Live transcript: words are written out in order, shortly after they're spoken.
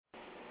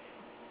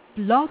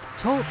Blog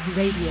Talk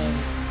Radio.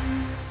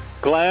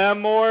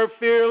 Glam more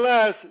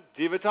fearless,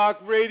 Diva Talk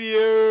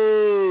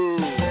Radio.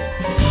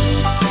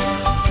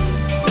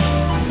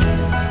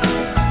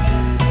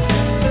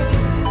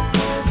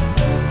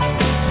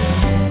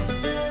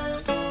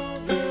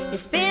 You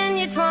spend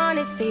your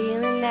 20s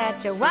feeling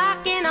that you're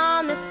walking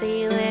on the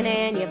ceiling,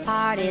 and you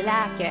party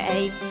like you're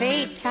 8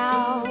 feet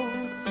tall.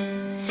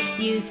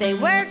 You say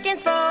working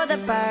for the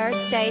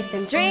birds,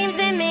 chasing dreams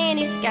in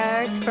mini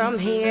skirts. From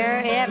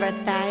here,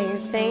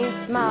 everything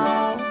seems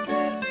small.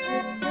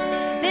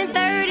 Then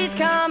 30s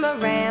come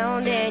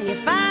around, and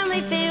you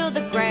finally feel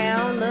the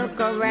ground. Look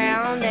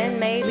around and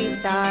maybe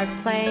start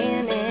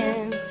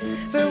planning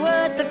for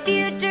what the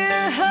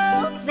future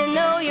holds. And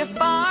though you're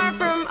far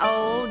from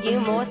old, you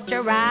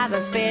moisturize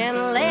and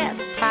spend less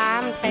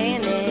time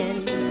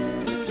tanning.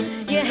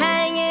 You're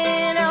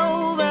hanging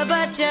over,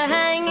 but you're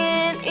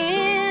hanging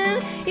in.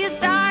 You're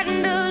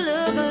starting to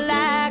look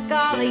like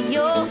all of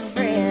your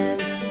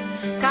friends.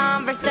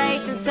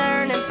 Conversations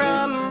turning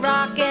from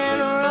rock and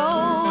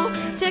roll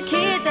to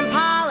kids and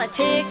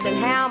politics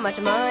and how much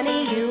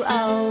money you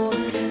owe.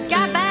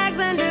 Got bags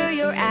under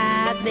your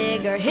eyes,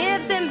 bigger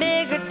hips and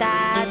bigger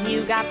thighs.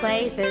 You got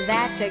places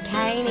that you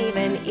can't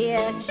even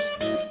itch.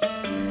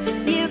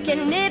 You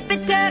can nip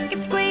it, tuck it,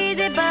 squeeze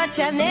it, but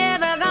you're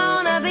never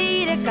gonna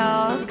beat it,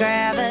 'cause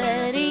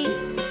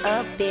gravity's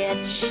a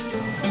bitch.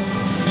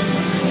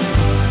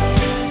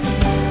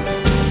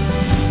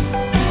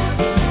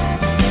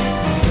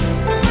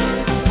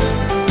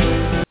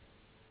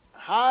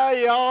 Hi,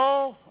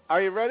 y'all.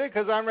 Are you ready?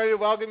 Because I'm ready to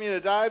welcome you to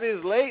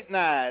Diabetes Late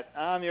Night.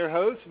 I'm your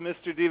host,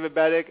 Mr.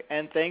 Divabetic,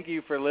 and thank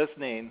you for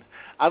listening.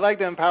 I'd like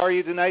to empower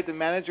you tonight to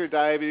manage your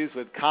diabetes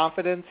with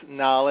confidence,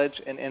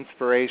 knowledge, and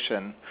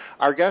inspiration.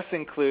 Our guests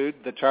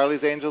include the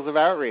Charlie's Angels of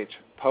Outreach,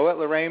 poet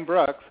Lorraine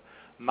Brooks,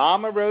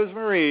 Mama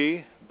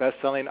Rosemarie,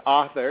 best-selling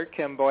author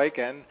Kim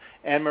Boykin,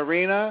 and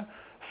Marina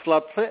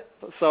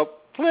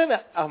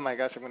Sloplina. Oh my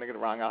gosh, I'm going to get it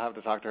wrong. I'll have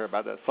to talk to her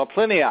about this.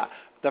 Sloplinia,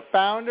 the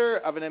founder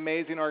of an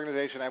amazing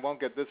organization, I won't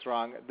get this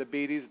wrong,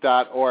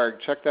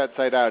 thebeaties.org. Check that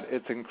site out.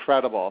 It's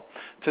incredible.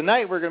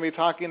 Tonight we're going to be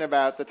talking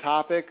about the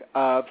topic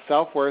of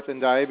self-worth and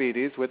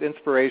diabetes with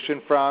inspiration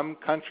from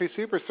country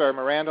superstar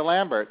Miranda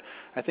Lambert.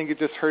 I think you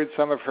just heard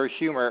some of her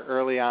humor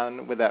early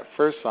on with that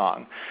first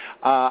song.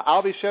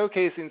 I'll be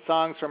showcasing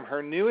songs from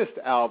her newest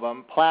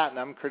album,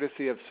 Platinum,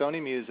 courtesy of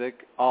Sony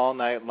Music, all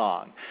night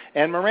long.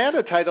 And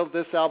Miranda titled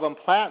this album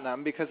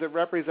Platinum because it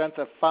represents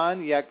a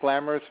fun yet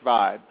glamorous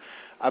vibe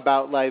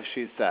about life,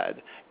 she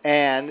said.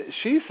 And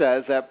she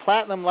says that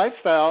platinum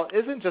lifestyle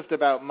isn't just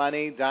about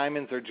money,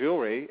 diamonds, or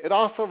jewelry. It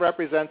also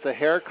represents a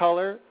hair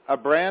color, a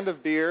brand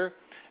of beer,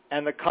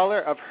 and the color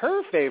of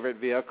her favorite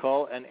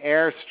vehicle, an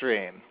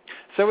Airstream.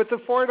 So it's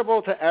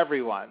affordable to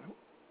everyone.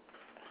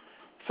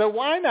 So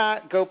why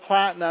not go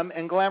platinum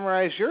and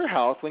glamorize your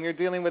health when you're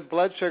dealing with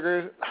blood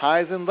sugar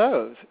highs and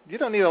lows? You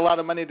don't need a lot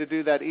of money to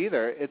do that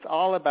either. It's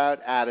all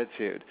about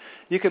attitude.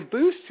 You can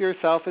boost your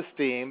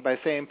self-esteem by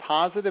saying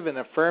positive and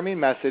affirming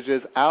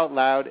messages out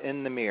loud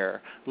in the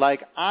mirror,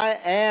 like, I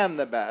am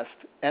the best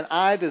and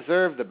I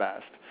deserve the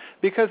best.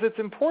 Because it's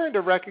important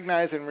to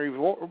recognize and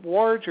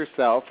reward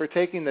yourself for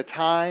taking the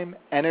time,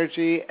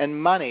 energy,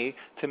 and money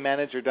to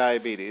manage your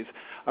diabetes.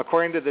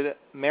 According to the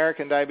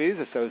American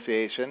Diabetes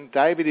Association,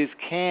 diabetes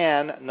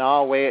can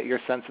gnaw away at your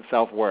sense of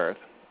self-worth.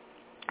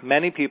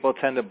 Many people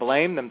tend to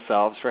blame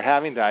themselves for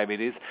having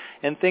diabetes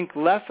and think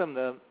less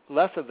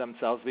of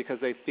themselves because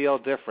they feel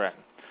different.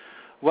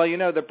 Well, you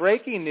know, the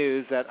breaking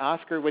news that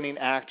Oscar-winning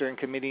actor and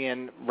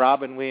comedian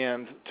Robin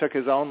Williams took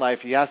his own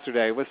life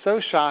yesterday was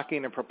so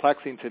shocking and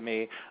perplexing to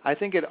me. I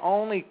think it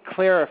only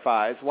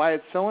clarifies why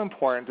it's so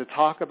important to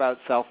talk about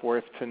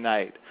self-worth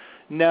tonight.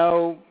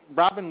 No,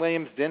 Robin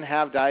Williams didn't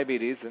have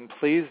diabetes, and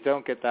please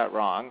don't get that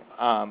wrong.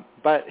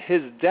 But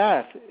his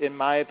death, in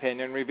my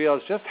opinion,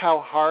 reveals just how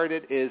hard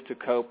it is to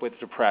cope with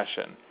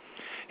depression.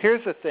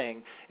 Here's the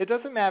thing. It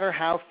doesn't matter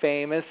how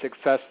famous,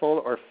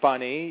 successful, or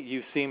funny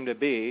you seem to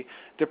be.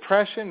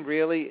 Depression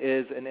really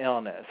is an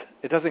illness.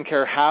 It doesn't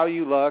care how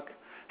you look,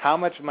 how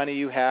much money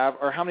you have,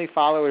 or how many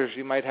followers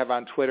you might have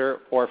on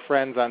Twitter or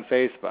friends on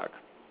Facebook.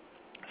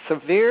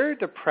 Severe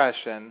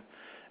depression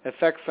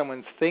affects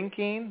someone's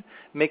thinking,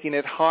 making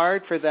it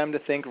hard for them to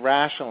think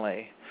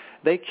rationally.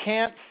 They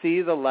can't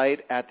see the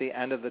light at the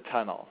end of the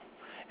tunnel.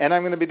 And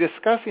I'm going to be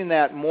discussing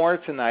that more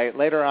tonight,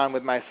 later on,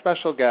 with my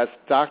special guest,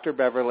 Dr.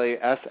 Beverly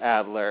S.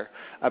 Adler,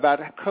 about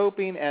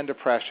coping and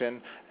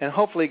depression, and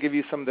hopefully give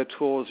you some of the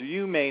tools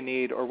you may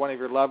need or one of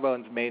your loved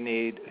ones may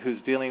need who's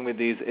dealing with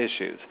these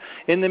issues.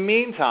 In the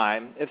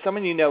meantime, if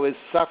someone you know is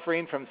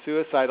suffering from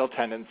suicidal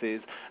tendencies,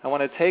 I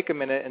want to take a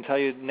minute and tell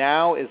you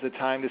now is the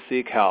time to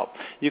seek help.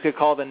 You could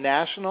call the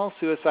National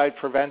Suicide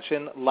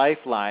Prevention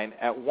Lifeline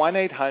at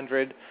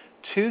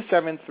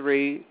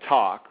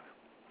 1-800-273-TALK.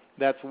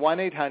 That's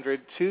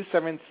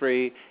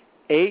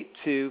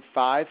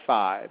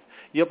 1-800-273-8255.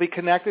 You'll be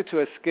connected to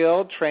a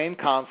skilled, trained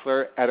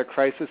counselor at a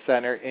crisis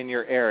center in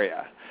your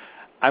area.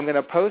 I'm going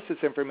to post this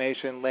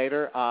information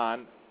later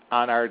on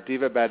our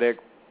Divabetic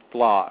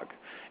blog.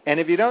 And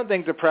if you don't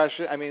think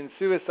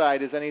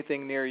suicide is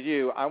anything near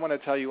you, I want to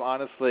tell you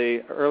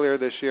honestly, earlier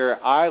this year,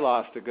 I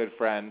lost a good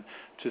friend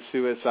to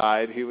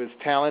suicide. He was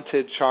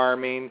talented,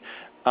 charming,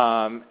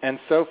 and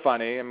so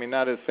funny. I mean,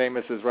 not as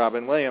famous as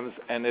Robin Williams,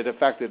 and it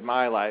affected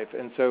my life.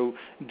 And so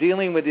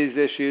dealing with these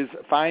issues,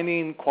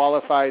 finding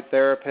qualified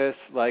therapists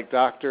like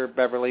Dr.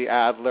 Beverly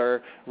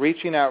Adler,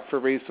 reaching out for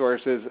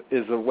resources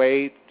is a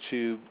way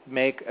to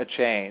make a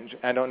change.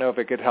 I don't know if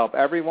it could help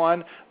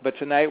everyone, but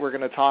tonight we're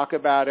going to talk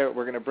about it.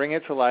 We're going to bring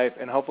it to life,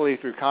 and hopefully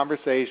through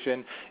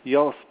conversation,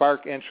 you'll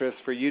spark interest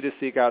for you to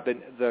seek out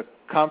the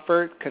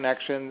comfort,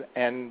 connection,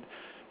 and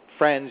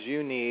friends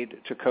you need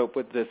to cope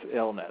with this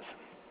illness.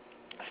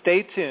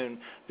 Stay tuned,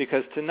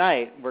 because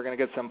tonight we're going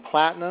to get some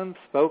platinum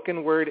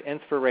spoken word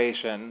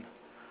inspiration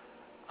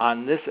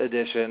on this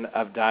edition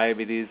of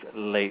Diabetes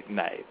Late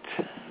Night.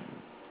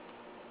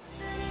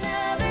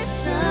 Another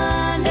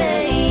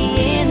Sunday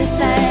in the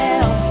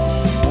South.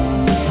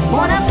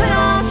 Wanna put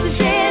on some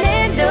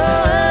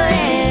Shenandoah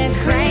and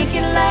crank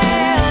it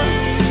loud.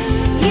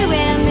 You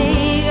and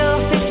me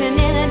go fishing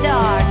in the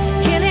dark,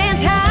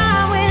 killing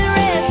time with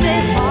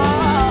restless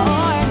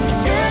heart.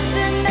 Just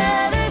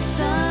another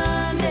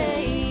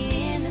Sunday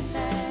in the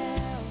South.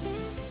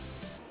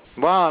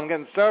 Well, I'm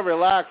getting so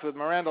relaxed with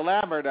Miranda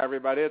Lambert,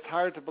 everybody. It's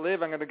hard to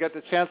believe I'm going to get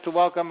the chance to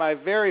welcome my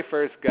very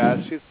first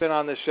guest. She's been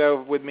on the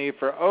show with me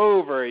for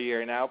over a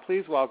year now.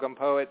 Please welcome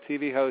poet,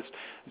 TV host,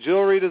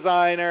 jewelry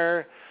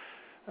designer,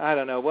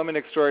 woman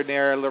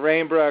extraordinaire,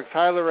 Lorraine Brooks.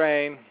 Hi,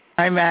 Lorraine.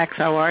 Hi, Max.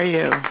 How are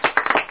you?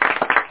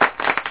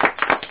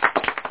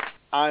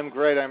 I'm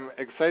great. I'm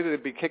excited to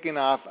be kicking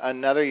off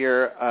another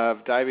year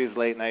of Diabetes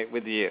Late Night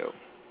with you.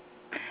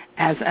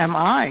 As am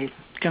I.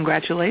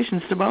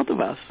 Congratulations to both of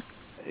us.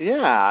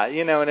 Yeah,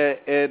 and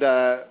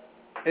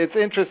it's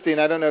interesting.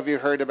 I don't know if you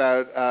heard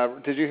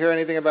about, did you hear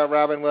anything about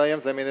Robin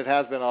Williams? I mean, it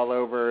has been all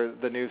over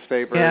the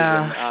newspapers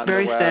and on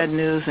very the web. sad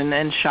news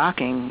and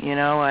shocking.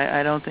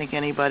 I don't think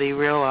anybody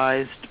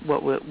realized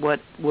what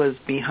was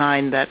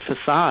behind that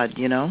facade,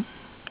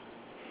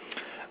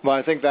 Well,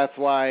 I think that's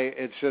why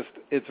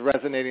it's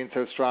resonating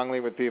so strongly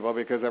with people,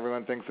 because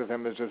everyone thinks of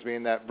him as just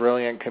being that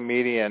brilliant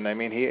comedian. I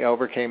mean, he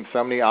overcame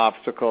so many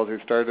obstacles. He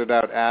started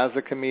out as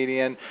a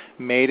comedian,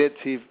 made it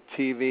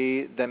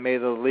TV, then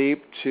made the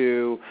leap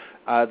to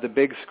the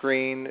big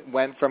screen,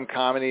 went from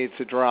comedy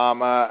to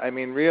drama. I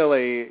mean,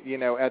 really,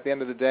 at the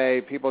end of the day,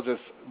 people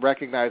just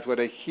recognize what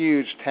a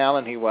huge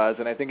talent he was,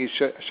 and I think he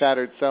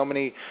shattered so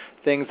many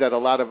things that a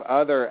lot of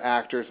other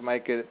actors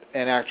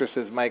and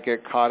actresses might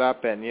get caught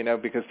up in,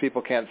 because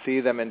people can't see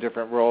them in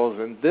different roles.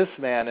 And this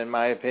man, in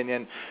my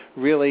opinion,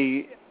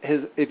 really,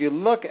 if you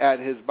look at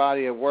his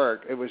body of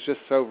work, it was just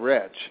so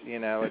rich.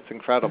 It's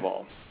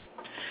incredible.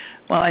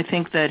 Well, I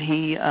think that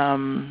he,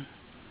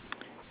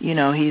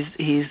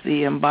 he's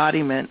the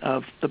embodiment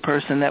of the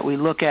person that we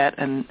look at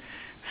and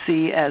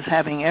see as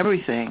having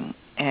everything,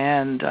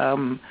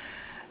 and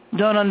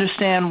don't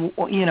understand,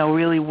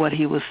 really what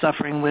he was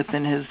suffering with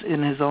in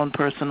his own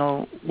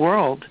personal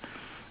world.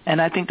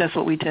 And I think that's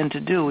what we tend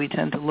to do. We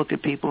tend to look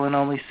at people and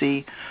only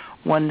see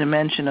one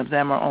dimension of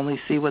them, or only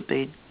see what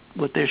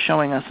they're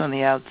showing us on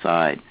the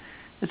outside.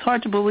 It's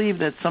hard to believe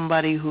that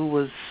somebody who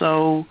was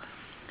so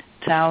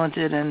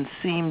talented and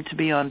seemed to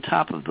be on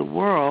top of the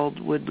world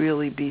would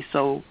really be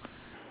so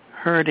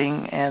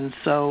hurting and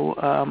so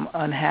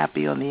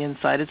unhappy on the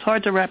inside. It's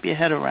hard to wrap your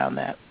head around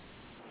that.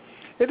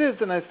 It is,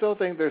 and I still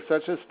think there's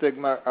such a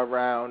stigma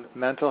around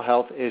mental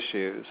health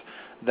issues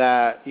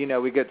that,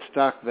 we get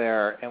stuck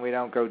there and we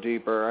don't go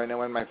deeper. I know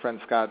when my friend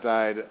Scott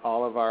died,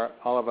 all of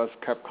us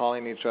kept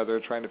calling each other,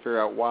 trying to figure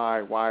out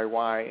why,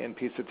 and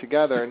piece it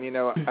together. And,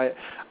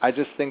 I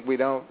just think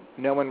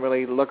no one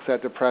really looks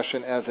at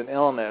depression as an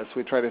illness.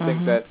 We try to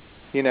think that,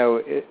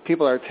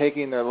 people are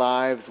taking their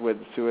lives with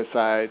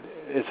suicide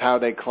is how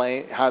they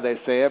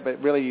say it, but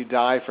really you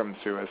die from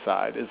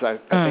suicide is I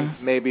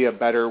think maybe a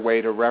better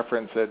way to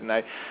reference it. And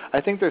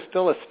I think there's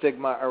still a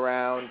stigma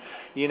around,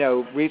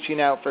 reaching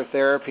out for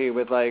therapy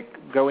with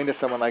going to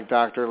someone like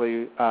Dr.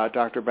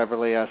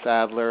 Beverly S.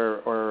 Adler,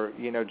 or,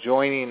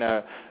 joining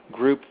a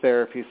group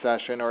therapy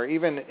session, or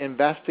even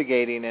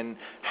investigating in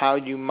how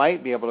you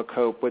might be able to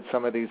cope with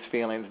some of these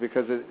feelings,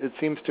 because it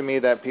seems to me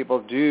that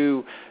people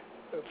do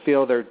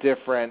feel they're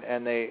different,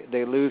 and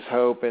they lose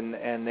hope, and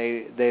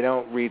they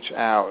don't reach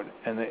out,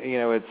 and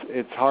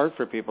it's hard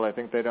for people. I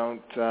think they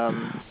don't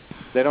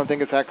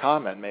think it's that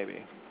common,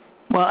 maybe.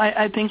 Well,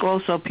 I think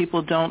also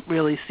people don't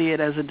really see it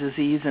as a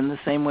disease in the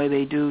same way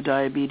they do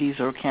diabetes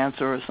or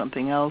cancer or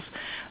something else.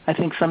 I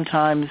think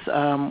sometimes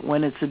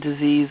when it's a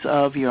disease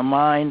of your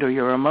mind or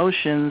your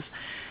emotions,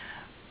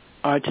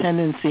 our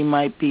tendency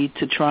might be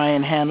to try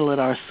and handle it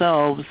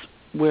ourselves,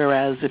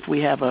 whereas if we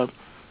have a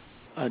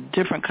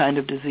different kind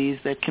of disease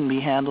that can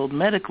be handled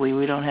medically,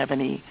 we don't have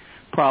any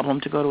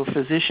problem to go to a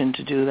physician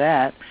to do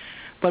that.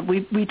 But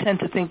we tend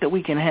to think that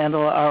we can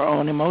handle our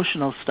own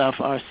emotional stuff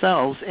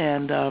ourselves.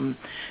 And,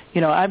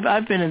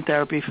 I've been in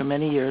therapy for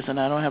many years, and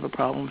I don't have a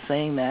problem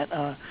saying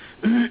that.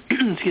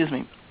 Excuse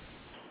me.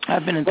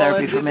 I've been in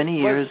therapy for many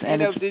years,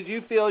 and did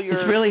you feel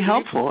it's really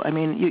helpful. I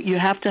mean, you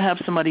have to have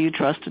somebody you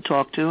trust to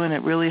talk to, and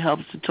it really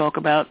helps to talk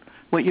about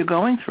what you're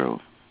going through.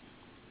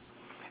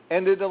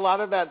 And did a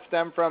lot of that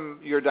stem from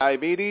your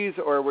diabetes,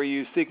 or were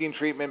you seeking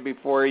treatment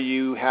before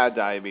you had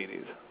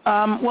diabetes?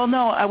 Well,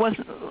 no, I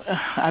wasn't.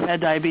 I've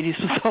had diabetes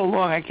for so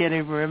long I can't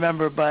even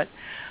remember, but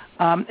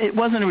it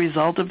wasn't a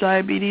result of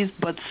diabetes,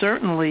 but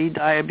certainly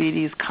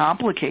diabetes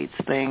complicates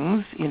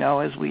things,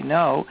 as we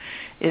know.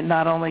 It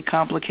not only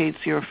complicates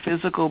your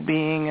physical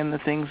being and the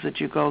things that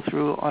you go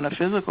through on a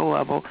physical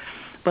level,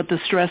 but the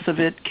stress of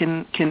it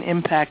can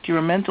impact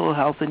your mental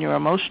health and your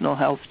emotional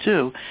health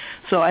too.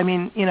 So I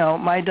mean,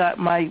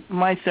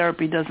 my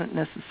therapy doesn't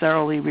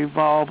necessarily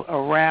revolve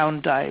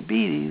around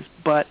diabetes,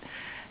 but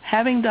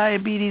having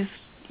diabetes,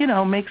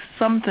 makes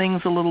some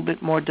things a little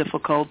bit more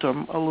difficult or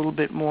a little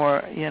bit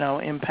more,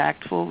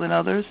 impactful than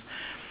others.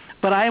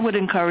 But I would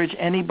encourage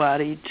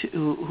anybody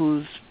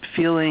who's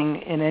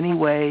feeling in any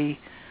way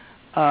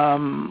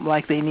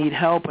like they need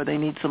help or they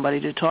need somebody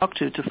to talk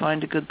to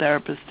find a good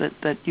therapist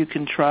that you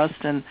can trust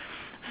and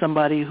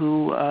somebody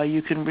who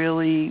you can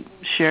really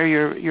share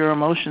your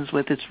emotions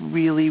with. It's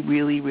really,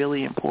 really,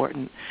 really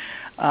important.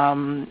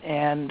 You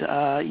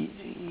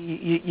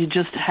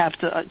just have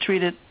to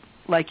treat it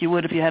like you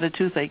would if you had a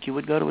toothache. You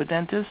would go to a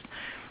dentist.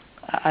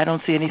 I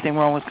don't see anything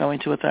wrong with going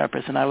to a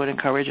therapist, and I would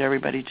encourage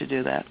everybody to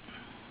do that.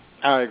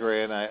 I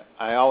agree, and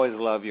I always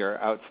love your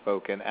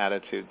outspoken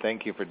attitude.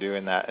 Thank you for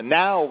doing that. And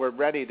now we're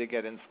ready to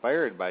get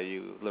inspired by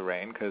you,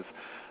 Lorraine, because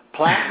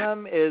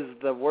platinum is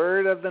the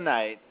word of the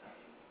night.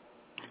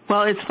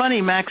 Well, it's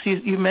funny, Max,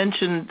 you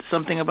mentioned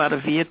something about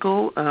a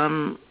vehicle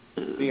that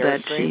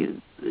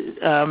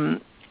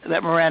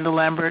Miranda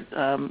Lambert,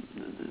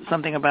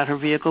 something about her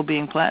vehicle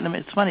being platinum.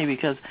 It's funny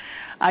because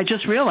I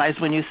just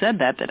realized when you said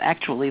that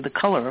actually the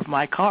color of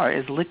my car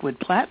is liquid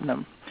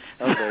platinum.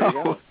 Oh, there you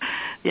go.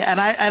 Yeah,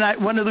 and I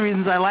one of the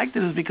reasons I liked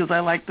it is because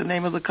I like the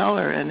name of the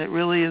color, and it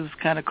really is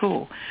kind of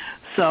cool.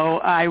 So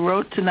I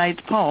wrote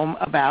tonight's poem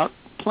about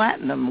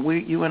platinum.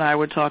 You and I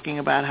were talking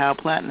about how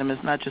platinum is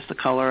not just a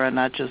color and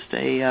not just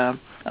a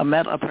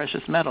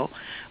precious metal,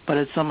 but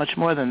it's so much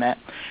more than that.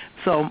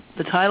 So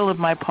the title of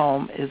my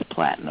poem is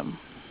Platinum.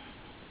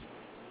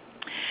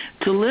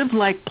 To live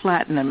like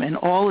platinum in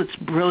all its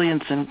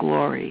brilliance and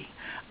glory,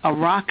 a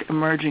rock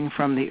emerging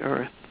from the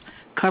earth,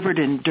 covered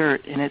in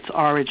dirt in its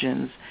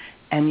origins,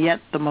 and yet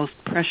the most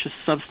precious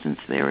substance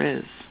there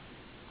is.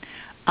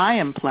 I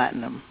am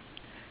platinum.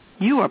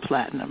 You are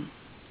platinum.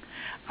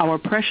 Our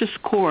precious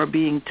core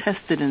being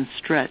tested and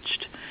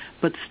stretched,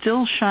 but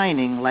still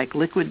shining like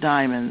liquid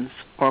diamonds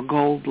or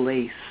gold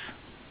lace.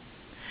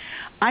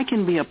 I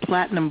can be a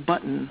platinum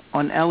button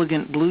on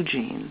elegant blue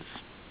jeans,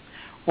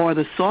 or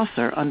the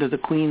saucer under the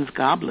Queen's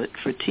goblet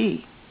for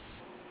tea.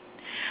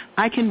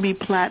 I can be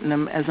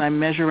platinum as I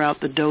measure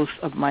out the dose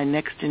of my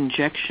next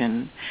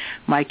injection,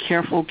 my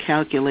careful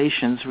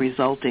calculations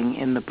resulting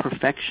in the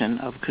perfection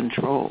of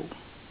control.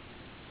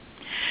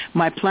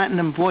 My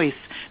platinum voice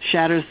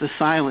shatters the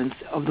silence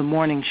of the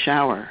morning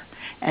shower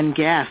and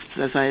gasps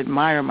as I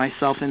admire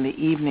myself in the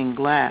evening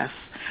glass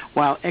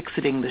while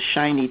exiting the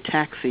shiny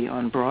taxi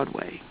on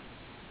Broadway.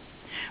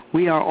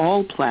 We are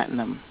all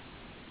platinum.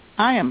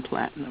 I am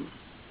platinum.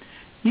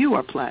 You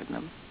are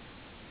platinum.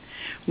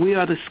 We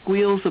are the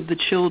squeals of the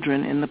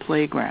children in the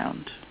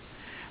playground.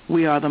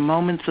 We are the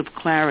moments of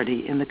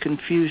clarity in the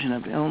confusion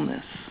of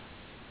illness.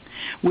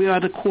 We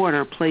are the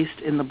quarter placed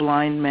in the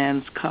blind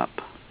man's cup.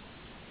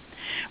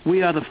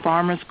 We are the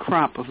farmer's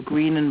crop of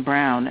green and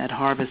brown at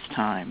harvest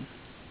time.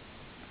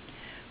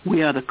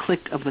 We are the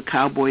click of the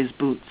cowboy's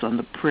boots on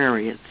the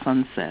prairie at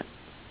sunset.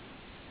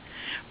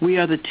 We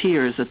are the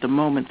tears at the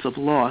moments of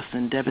loss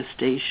and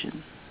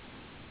devastation.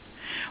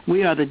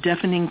 We are the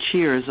deafening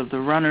cheers of the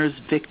runner's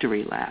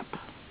victory lap.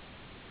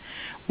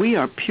 We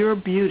are pure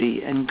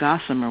beauty and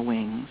gossamer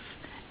wings,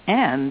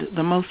 and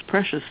the most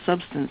precious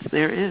substance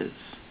there is.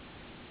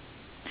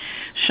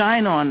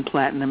 Shine on,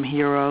 platinum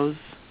heroes.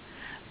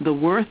 The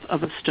worth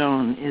of a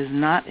stone is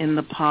not in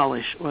the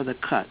polish or the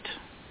cut,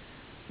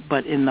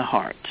 but in the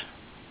heart.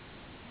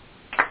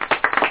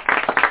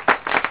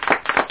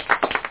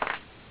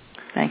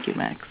 Thank you,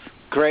 Max.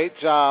 Great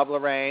job,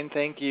 Lorraine.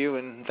 Thank you,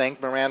 and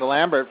thank Miranda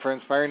Lambert for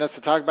inspiring us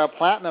to talk about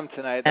platinum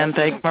tonight. And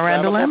thank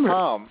Miranda Lambert.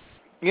 Poem.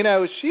 You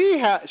know,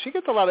 she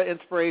gets a lot of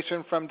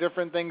inspiration from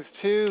different things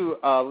too,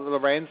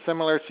 Lorraine,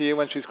 similar to you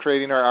when she's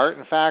creating her art.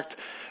 In fact,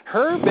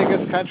 her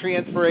biggest country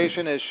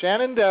inspiration is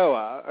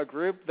Shenandoah, a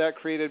group that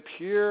created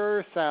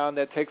pure sound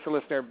that takes the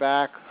listener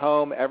back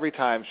home every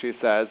time, she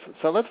says.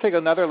 So let's take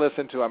another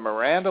listen to a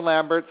Miranda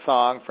Lambert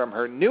song from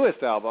her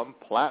newest album,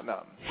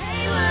 Platinum.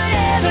 Hey,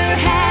 whatever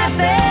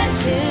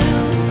happened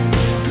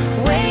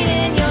to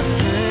waiting your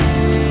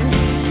turn,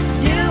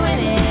 doing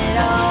it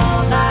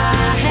all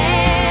by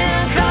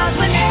hand? 'Cause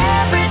when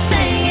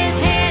everything is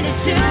handed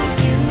to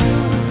you,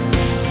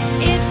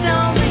 it's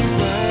only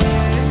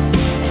worth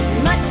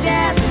as much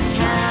as the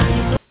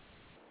time.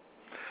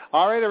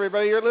 All right, right,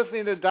 everybody. You're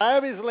listening to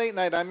Diabetes Late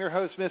Night. I'm your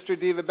host, Mr.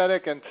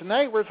 Diabetic, and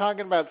tonight we're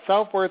talking about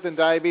self-worth and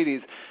diabetes.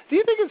 Do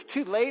you think it's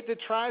too late to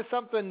try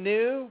something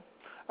new?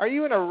 Are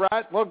you in a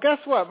rut? Well, guess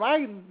what?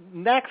 My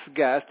next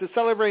guest is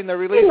celebrating the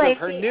release of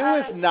her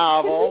newest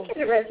novel. Can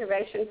we get a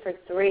reservation for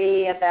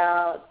 3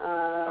 about...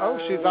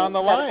 she's on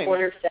the line.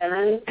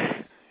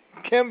 6:45.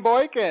 Kim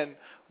Boykin,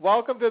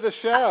 welcome to the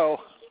show.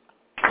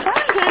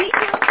 Hi, honey.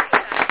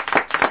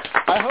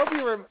 I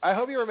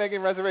hope you were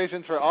making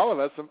reservations for all of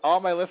us. All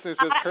my listeners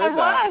just heard that.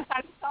 I was.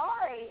 I'm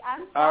sorry.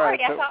 All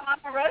right, I thought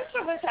Mama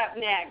Rosa was up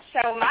next,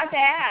 so my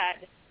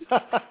bad.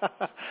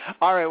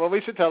 All right. Well, we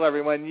should tell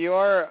everyone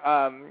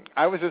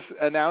I was just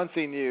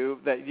announcing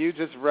that you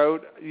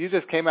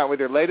just came out with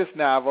your latest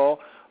novel,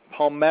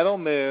 Palmetto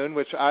Moon,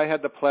 which I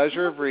had the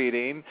pleasure of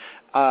reading.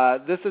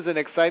 This is an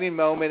exciting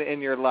moment in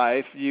your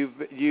life.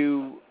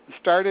 You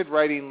started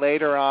writing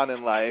later on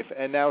in life,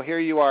 and now here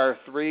you are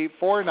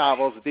 4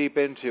 novels deep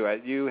into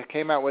it. You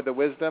came out with The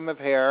Wisdom of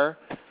Hair.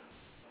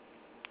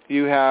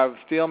 You have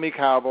Steal Me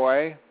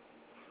Cowboy.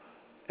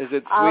 Is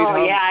it Sweet Home?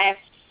 Oh, yeah, I have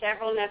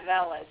several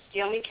novellas.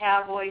 Steal Me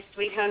Cowboy,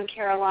 Sweet Home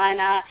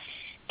Carolina,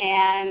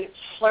 and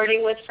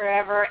Flirting with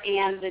Forever,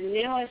 and the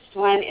newest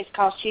one is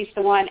called She's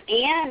the One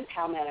and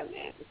Palmetto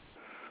Moon.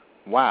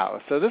 Wow.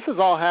 So this has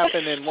all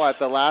happened in what,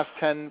 the last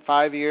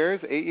 5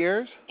 years, 8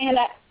 years?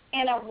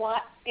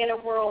 In a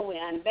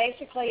whirlwind.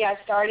 Basically, I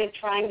started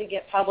trying to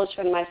get published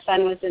when my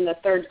son was in the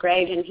 3rd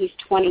grade, and he's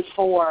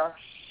 24.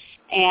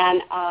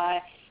 And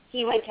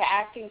he went to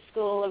acting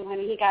school, and when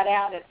he got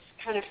out, it's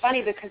kind of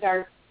funny because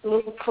our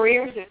little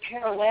careers have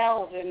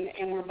paralleled,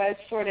 and we're both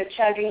sort of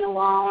chugging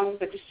along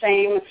with the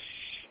same,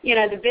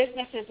 the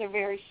businesses are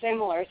very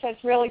similar. So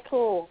it's really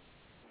cool.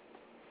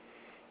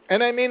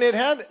 And I mean,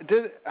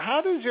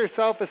 how does your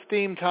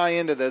self-esteem tie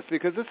into this?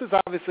 Because this is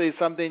obviously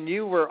something,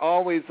 you were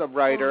always a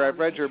writer. I've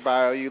read your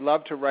bio. You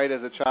loved to write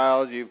as a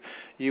child. You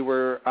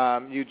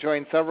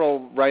joined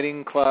several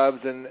writing clubs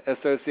and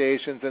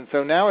associations, and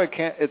so now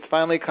it's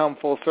finally come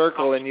full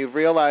circle, and you've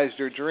realized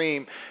your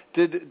dream.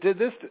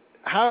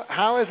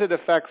 How has it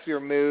affects your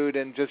mood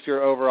and just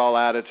your overall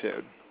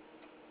attitude?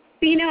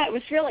 It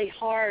was really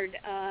hard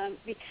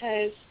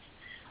because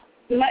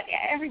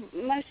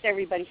most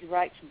everybody who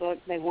writes a book,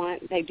 they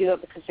do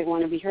it because they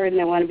want to be heard and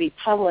they want to be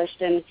published.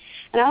 And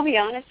I'll be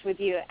honest with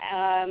you,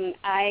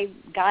 I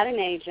got an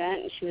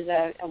agent, and she was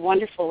a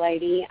wonderful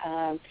lady,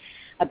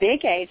 a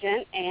big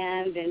agent,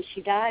 and then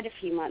she died a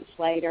few months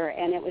later,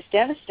 and it was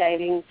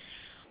devastating.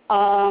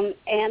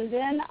 And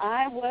then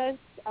I was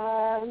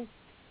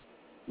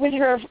with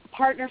her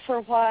partner for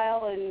a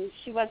while, and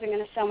she wasn't going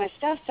to sell my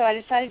stuff, so I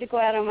decided to go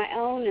out on my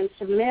own and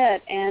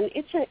submit. And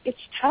it's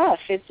tough.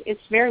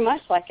 It's very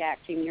much like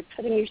acting. You're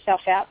putting yourself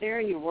out there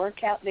and your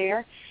work out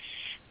there,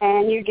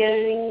 and you're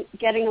getting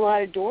a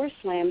lot of doors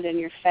slammed in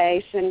your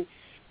face. And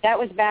that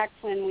was back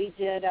when we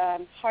did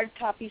hard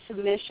copy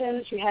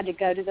submissions. You had to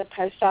go to the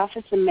post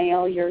office and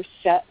mail your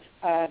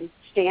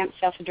stamped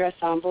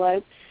self-addressed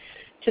envelope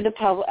to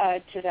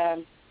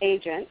the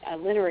agent, a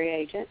literary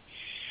agent.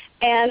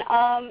 And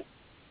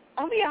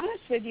I'll be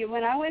honest with you,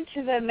 when I went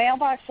to the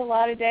mailbox a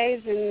lot of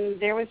days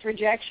and there was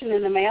rejection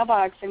in the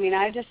mailbox,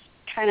 I just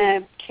kind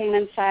of came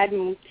inside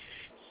and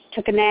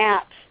took a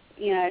nap,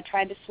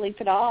 tried to sleep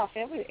it off.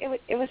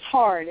 It was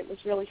hard. It was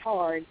really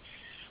hard.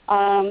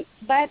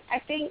 But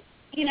I think,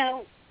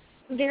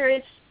 there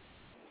is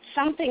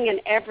something in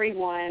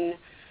everyone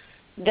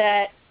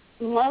that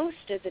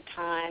most of the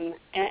time,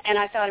 and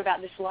I thought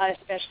about this a lot,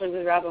 especially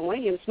with Robin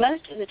Williams,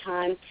 most of the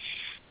time,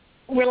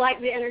 we're like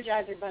the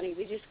Energizer Bunny.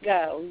 We just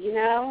go,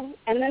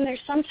 And then there's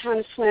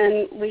sometimes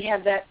when we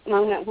have that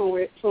moment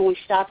when we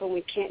stop and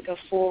we can't go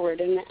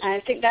forward. And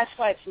I think that's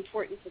why it's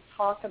important to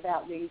talk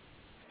about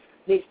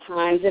these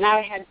times. And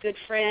I had good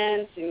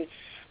friends and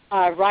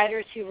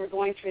writers who were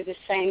going through the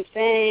same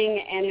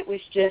thing, and it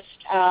was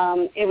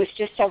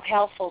just so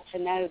helpful to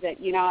know that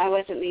I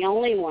wasn't the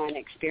only one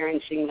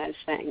experiencing those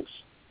things.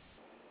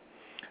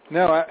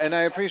 No, and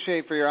I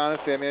appreciate for your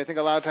honesty. I think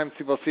a lot of times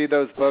people see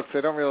those books,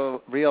 they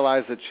don't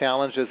realize the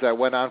challenges that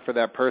went on for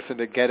that person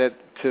to get it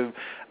to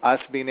us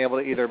being able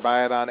to either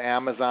buy it on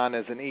Amazon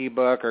as an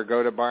ebook or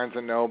go to Barnes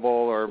 & Noble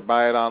or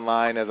buy it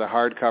online as a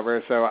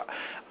hardcover. So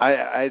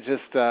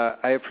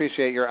I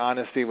appreciate your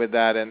honesty with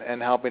that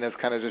and helping us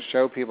kind of just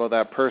show people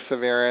that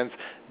perseverance,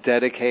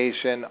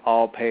 dedication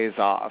all pays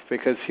off,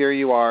 because here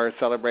you are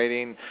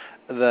celebrating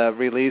the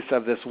release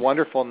of this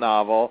wonderful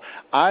novel.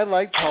 I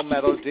like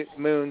Palmetto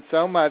Moon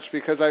so much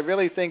because I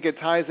really think it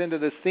ties into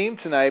this theme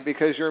tonight,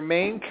 because your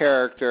main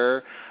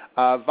character,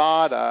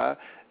 Vada,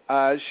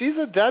 she's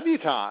a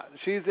debutante.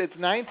 It's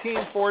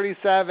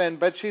 1947,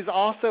 but she's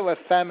also a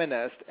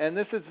feminist, and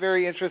this is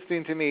very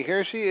interesting to me.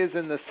 Here she is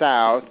in the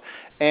South,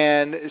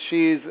 and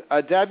she's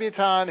a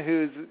debutante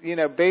who's,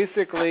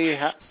 basically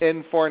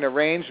in for an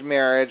arranged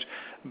marriage,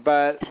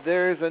 but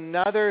there's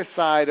another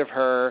side of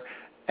her,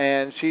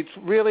 and she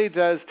really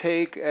does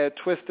take a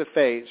twist of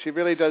fate. She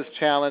really does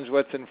challenge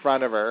what's in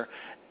front of her.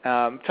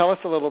 Tell us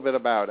a little bit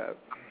about it.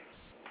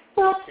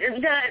 Well,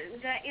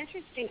 the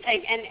interesting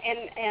thing,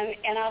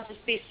 and I'll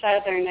just be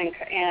Southern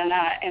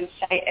and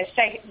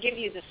say give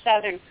you the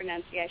Southern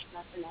pronunciation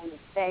of the name is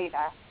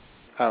Veda.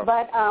 Oh.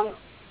 But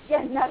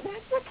yeah, no,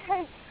 that's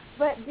okay.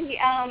 But the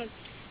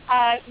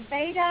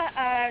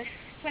Veda,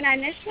 when I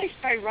initially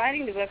started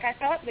writing the book, I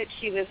thought that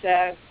she was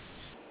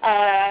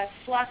a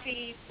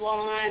fluffy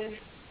blonde,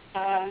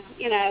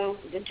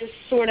 just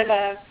sort of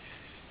a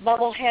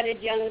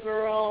bubble-headed young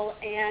girl,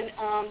 and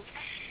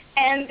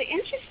the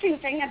interesting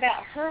thing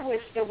about her was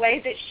the way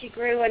that she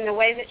grew and the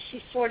way that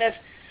she sort of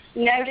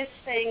noticed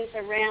things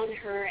around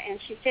her, and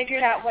she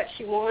figured out what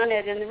she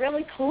wanted. And the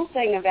really cool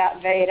thing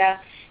about Veda,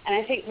 and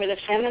I think where the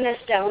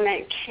feminist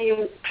element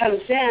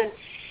comes in,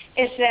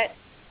 is that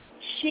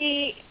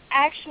she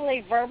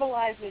actually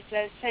verbalizes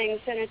those things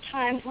in a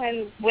time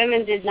when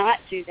women did not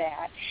do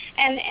that.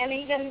 And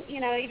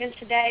even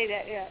today,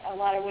 that a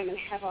lot of women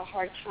have a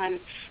hard time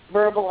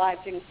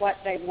verbalizing what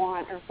they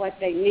want or what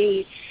they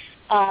need,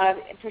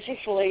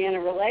 particularly in a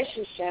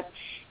relationship.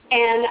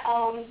 And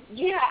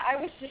I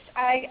was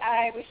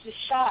just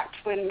shocked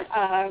when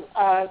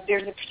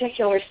there's a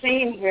particular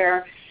scene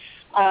where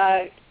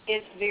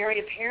it's very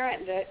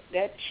apparent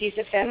that she's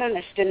a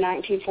feminist in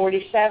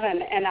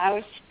 1947, and I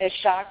was as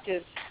shocked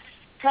as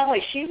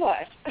probably she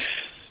was.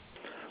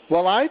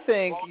 Well, I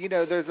think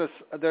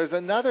there's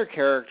another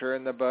character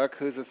in the book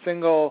who's a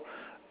single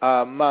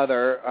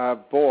mother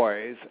of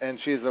boys, and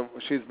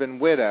she's been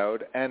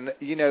widowed, and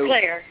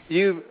Claire,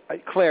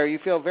 you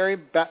feel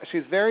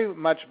she's very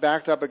much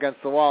backed up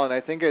against the wall, and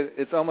I think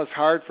it's almost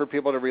hard for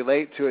people to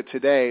relate to it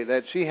today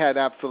that she had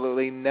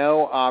absolutely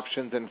no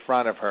options in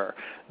front of her,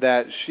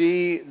 that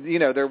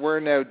there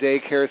were no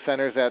daycare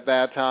centers at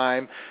that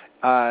time.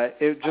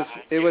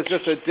 It was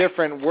just a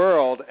different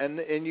world,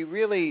 and you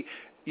really,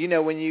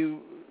 when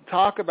you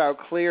talk about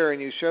Claire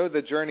and you show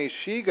the journey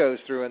she goes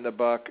through in the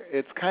book,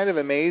 it's kind of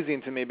amazing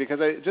to me because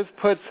it just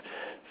puts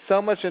so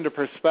much into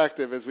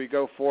perspective as we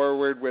go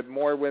forward with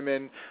more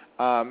women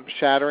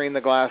shattering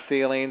the glass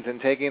ceilings and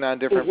taking on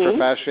different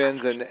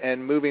professions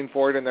and moving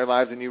forward in their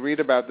lives. And you read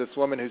about this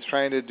woman who's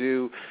trying to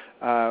do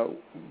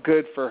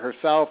good for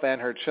herself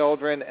and her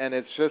children, and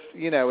it's just,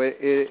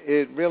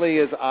 it really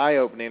is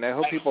eye-opening. I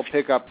hope people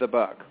pick up the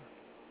book.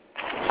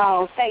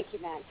 Oh, thank you,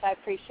 Max. I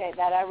appreciate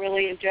that. I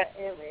really enjoyed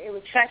it. It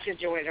was such a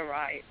joy to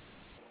write.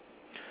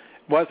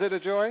 Was it a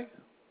joy?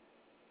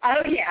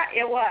 Oh, yeah,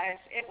 it was.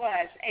 It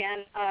was.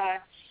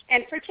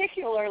 And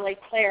particularly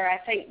Claire, I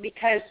think,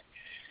 because,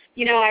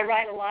 I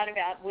write a lot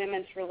about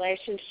women's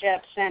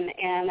relationships,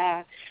 and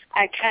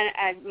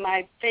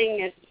my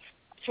thing is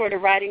sort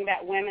of writing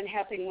about women,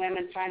 helping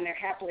women find their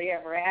happily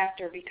ever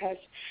after, because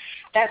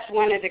that's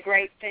one of the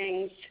great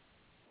things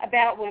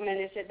about women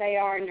is that they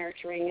are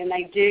nurturing, and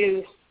they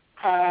do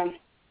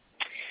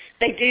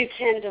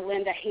tend to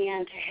lend a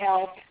hand to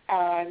help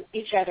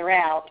each other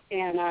out.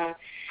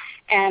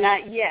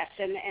 Yes,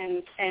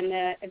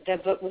 the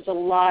book was a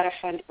lot of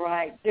fun to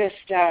write.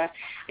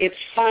 It's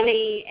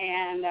funny,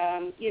 and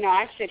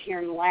I sit here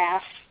and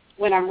laugh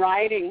when I'm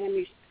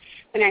writing.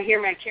 When I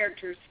hear my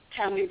characters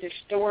tell me their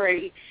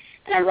story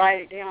and I write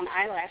it down,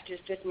 I laugh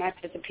just as much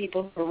as the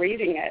people who are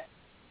reading it.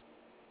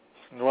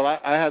 Well, I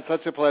had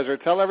such a pleasure.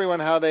 Tell everyone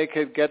how they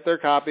could get their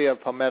copy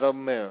of Palmetto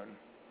Moon.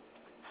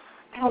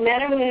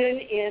 Palmetto Moon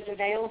is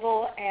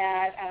available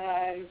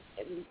at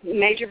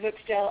major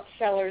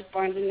booksellers,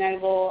 Barnes &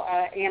 Noble,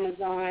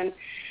 Amazon,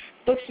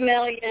 Books A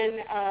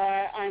Million.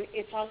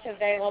 It's also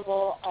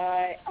available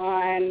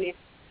on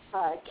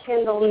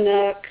Kindle,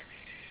 Nook,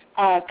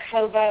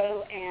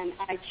 Kobo, and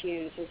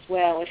iTunes as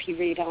well if you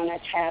read on a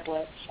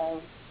tablet.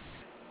 So,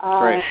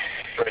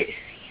 Great.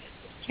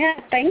 Yeah,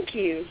 thank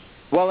you.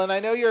 Well, and I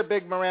know you're a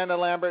big Miranda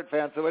Lambert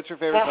fan, so what's your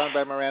favorite song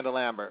by Miranda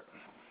Lambert?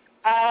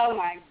 Oh,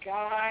 my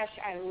gosh.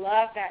 I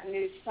love that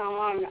new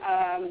song.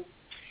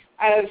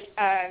 I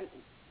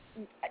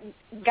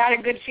got a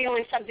good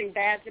feeling something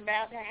bad's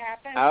about to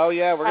happen. Oh,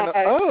 yeah. We're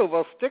gonna.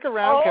 Well, stick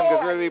around, Kim, because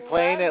we're going to be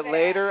playing it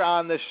later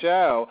on the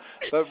show.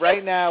 But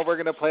right now, we're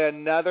going to play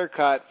another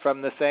cut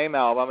from the same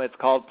album. It's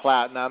called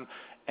Platinum.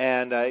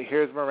 And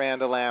here's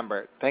Miranda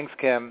Lambert. Thanks,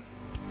 Kim.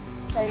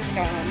 Thanks,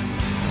 Karen.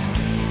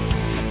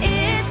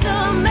 It's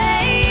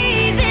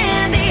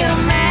amazing the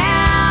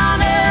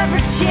amount of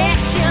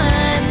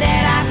rejection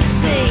that I can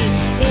see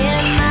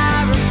in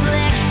my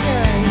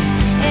reflection,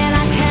 and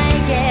I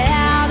can't get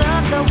out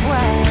of the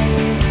way.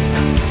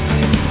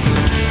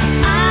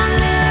 I'm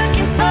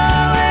looking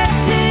forward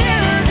to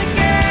the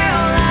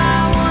girl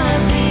I want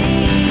to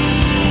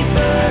be,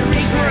 but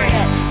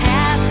regret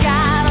has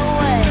got a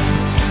way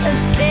of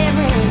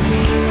staring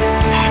me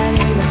right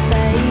in the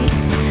face,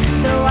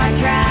 so I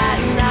try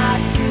not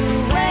to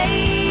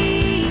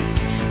waste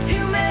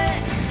too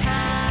much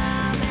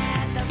time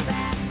at the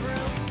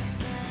bathroom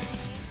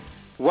sink.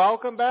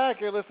 Welcome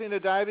back. You're listening to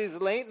Diabetes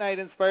Late Night,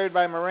 inspired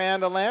by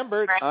Miranda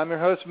Lambert. I'm your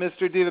host,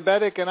 Mr.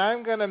 Diabetic, and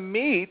I'm going to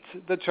meet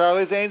the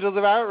Charlie's Angels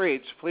of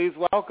Outreach. Please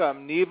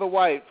welcome Neva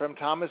White from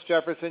Thomas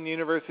Jefferson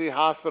University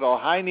Hospital.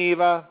 Hi,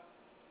 Neva.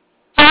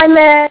 Hi,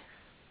 Matt.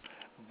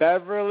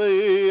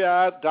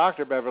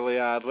 Dr. Beverly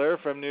Adler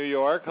from New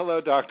York. Hello,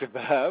 Dr.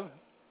 Bev.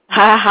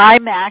 Hi,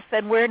 Max,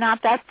 and we're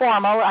not that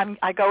formal.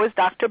 I go as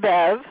Dr.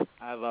 Bev.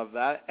 I love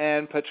that.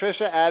 And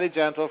Patricia Addy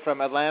Gentle from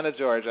Atlanta,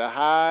 Georgia.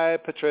 Hi,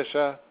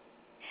 Patricia.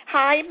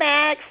 Hi,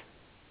 Max.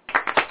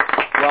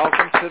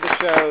 Welcome to the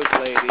shows,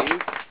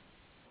 ladies.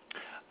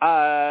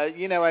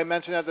 I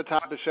mentioned at the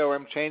top of the show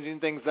I'm changing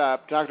things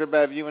up. Dr.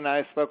 Bev, you and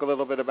I spoke a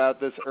little bit about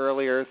this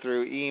earlier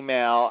through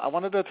email. I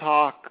wanted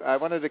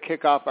to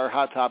kick off our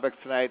hot topics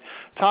tonight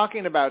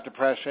talking about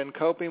depression,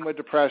 coping with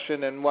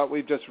depression, and what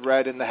we just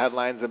read in the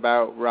headlines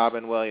about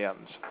Robin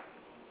Williams.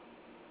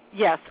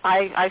 Yes,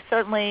 I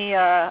certainly,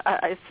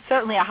 it's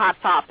certainly a hot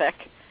topic.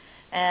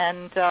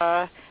 And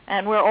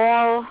we're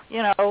all,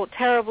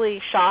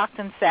 terribly shocked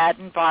and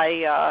saddened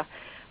by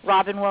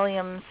Robin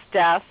Williams'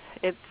 death.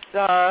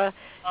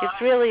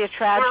 It's really a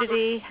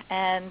tragedy,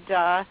 and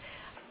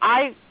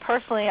I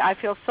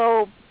feel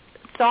so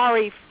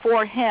sorry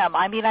for him.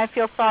 I mean, I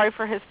feel sorry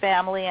for his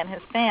family and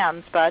his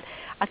fans, but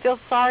I feel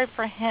sorry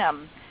for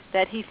him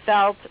that he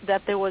felt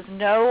that there was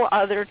no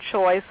other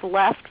choice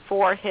left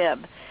for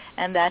him,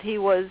 and that he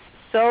was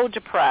so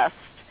depressed,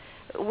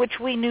 which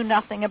we knew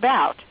nothing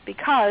about,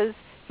 because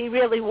he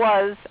really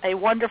was a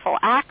wonderful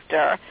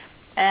actor,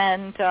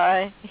 and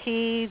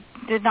he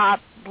did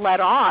not let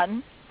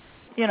on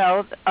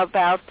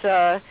about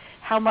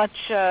how much,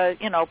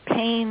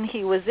 pain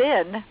he was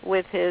in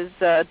with his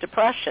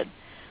depression.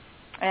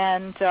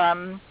 And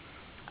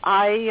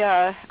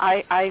I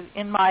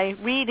in my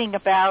reading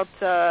about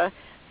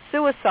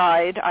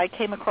suicide, I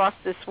came across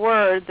this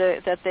word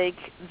that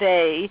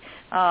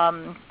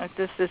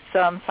this is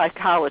some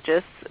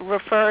psychologists,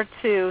 refer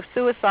to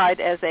suicide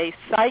as a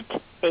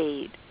psych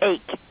ache.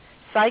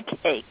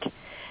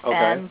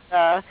 Okay.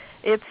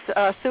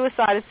 And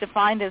suicide is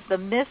defined as the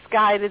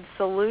misguided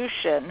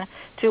solution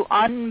to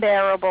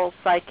unbearable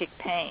psychic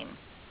pain.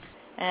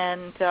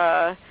 And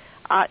I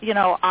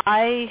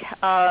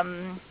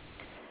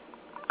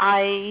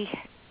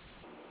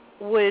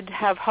would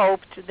have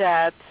hoped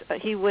that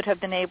he would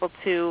have been able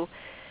to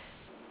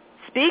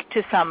speak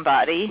to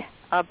somebody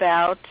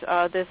about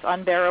this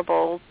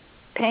unbearable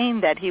pain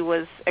that he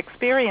was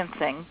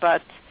experiencing.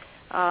 But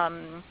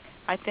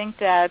I think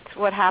that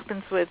what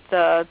happens with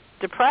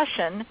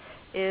depression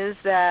is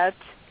that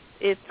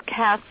it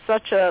casts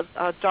such a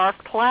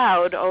dark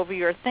cloud over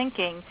your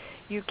thinking,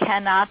 you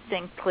cannot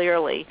think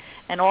clearly.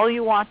 And all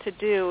you want to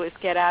do is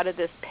get out of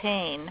this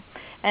pain.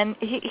 And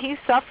he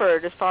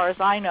suffered, as far as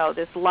I know,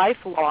 this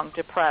lifelong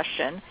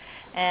depression.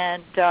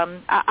 And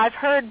I've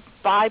heard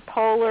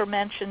bipolar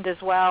mentioned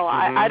as well.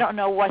 Mm-hmm. I don't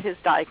know what his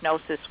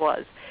diagnosis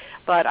was,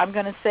 but I'm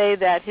going to say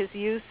that his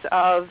use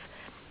of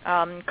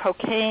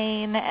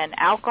cocaine and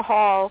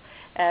alcohol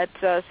at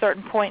a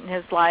certain point in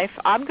his life,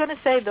 I'm going to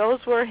say those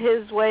were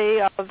his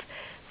way of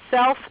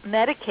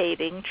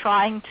self-medicating,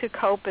 trying to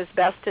cope as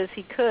best as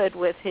he could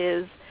with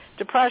his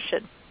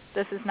depression.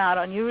 This is not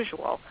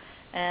unusual.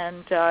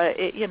 And,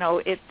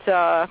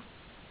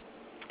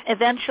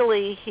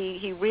 eventually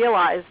he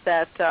realized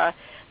that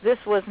this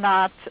was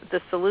not the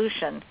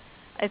solution.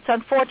 It's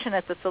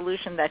unfortunate, the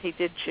solution that he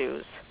did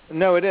choose.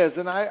 No, it is.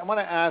 And I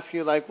want to ask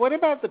you, what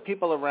about the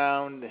people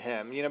around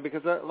him?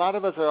 Because a lot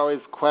of us are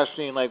always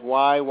questioning,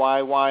 why,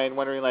 and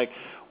wondering,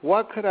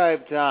 what could I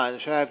have done?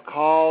 Should I have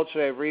called?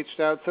 Should I have reached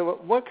out? So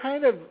what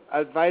kind of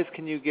advice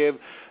can you give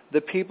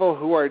the people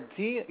who are,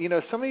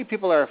 so many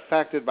people are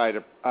affected by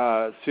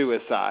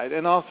suicide.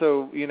 And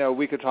also,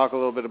 we could talk a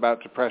little bit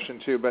about depression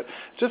too, but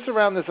just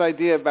around this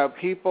idea about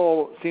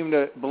people seem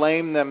to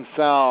blame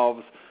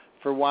themselves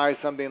for why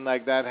something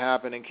like that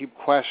happened and keep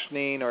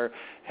questioning or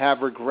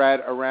have regret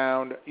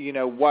around,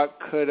 what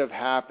could have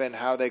happened,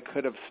 how they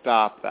could have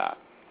stopped that.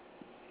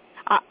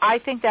 I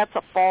think that's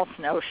a false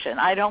notion.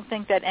 I don't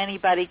think that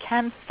anybody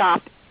can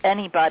stop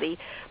anybody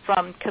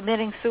from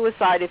committing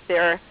suicide if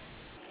they're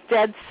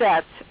dead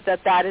set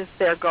that is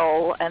their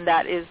goal and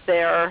that is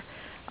their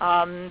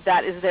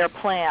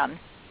plan.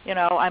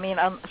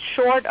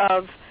 Short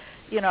of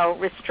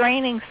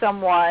restraining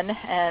someone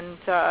and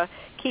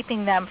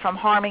keeping them from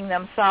harming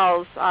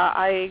themselves,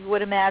 I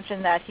would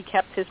imagine that he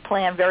kept his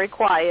plan very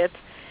quiet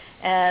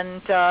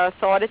and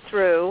thought it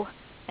through.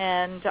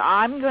 And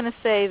I'm going to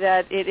say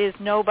that it is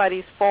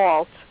nobody's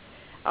fault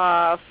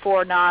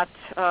for not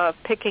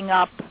picking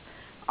up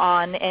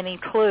on any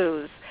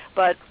clues.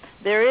 But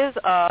there's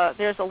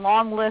a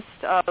long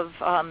list of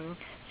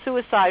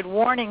suicide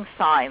warning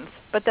signs,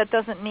 but that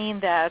doesn't mean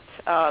that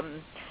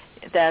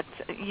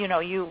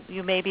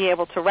you may be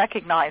able to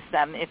recognize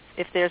them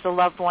if there's a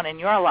loved one in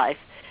your life.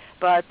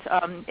 But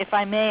if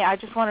I may, I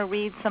just want to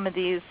read some of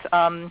these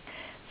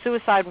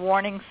suicide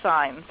warning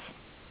signs.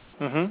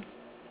 Mm-hmm.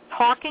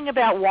 Talking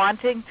about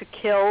wanting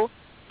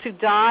to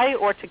die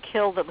or to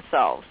kill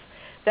themselves.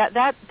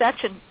 That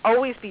should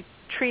always be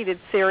treated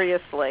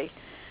seriously.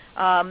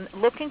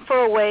 Looking for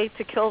a way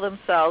to kill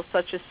themselves,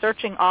 such as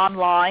searching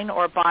online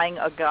or buying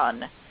a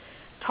gun.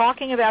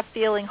 Talking about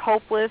feeling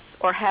hopeless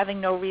or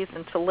having no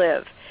reason to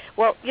live.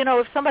 Well,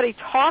 if somebody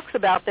talks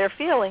about their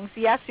feelings,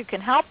 yes, you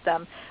can help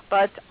them,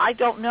 But I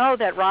don't know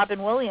that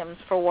Robin Williams,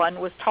 for one,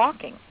 was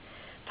talking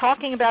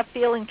about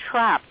feeling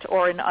trapped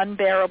or in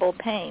unbearable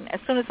pain. As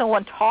soon as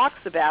someone talks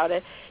about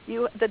it,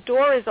 the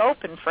door is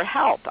open for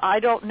help. I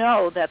don't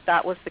know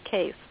that was the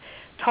case.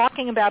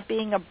 Talking about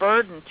being a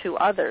burden to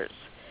others,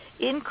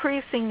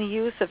 increasing the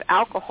use of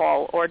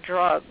alcohol or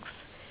drugs,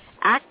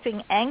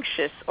 acting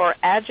anxious or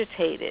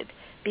agitated,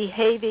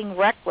 behaving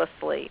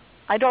recklessly.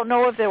 I don't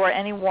know if there were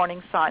any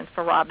warning signs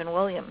for Robin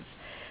Williams.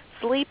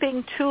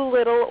 Sleeping too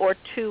little or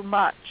too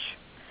much,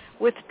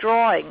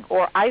 withdrawing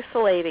or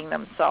isolating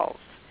themselves,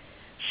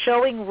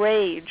 showing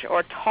rage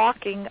or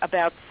talking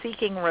about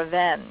seeking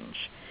revenge.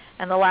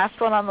 And the last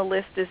one on the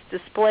list is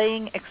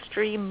displaying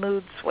extreme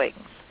mood swings.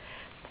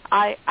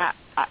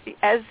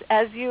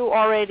 As you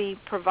already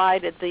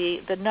provided,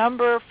 the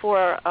number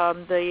for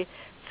the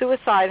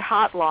suicide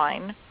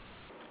hotline,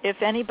 if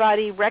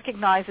anybody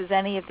recognizes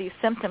any of these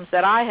symptoms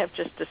that I have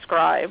just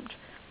described,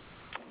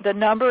 the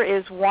number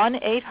is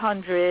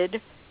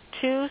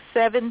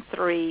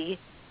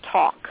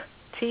 1-800-273-TALK,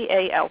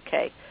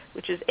 T-A-L-K,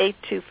 which is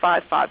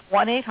 8255,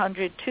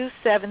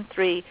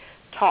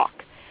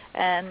 1-800-273-TALK.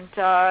 And,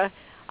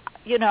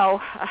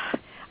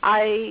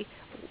 I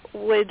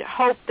would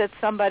hope that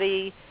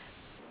somebody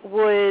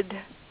would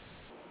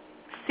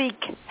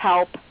seek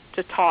help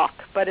to talk.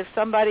 But if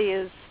somebody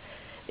is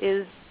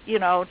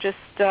just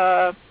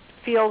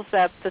feels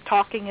that the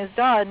talking is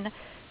done,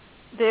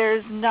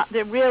 there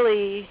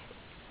really,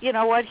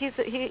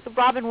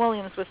 Robin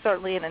Williams was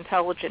certainly an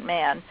intelligent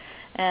man.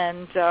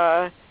 And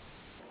the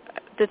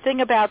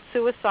thing about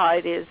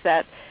suicide is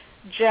that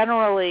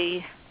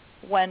generally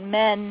when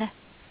men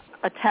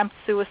attempt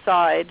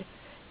suicide,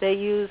 they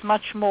use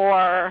much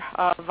more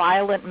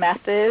violent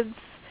methods,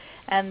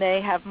 and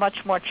they have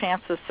much more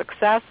chance of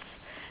success.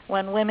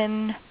 When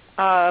women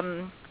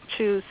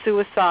choose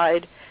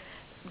suicide,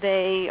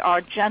 they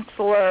are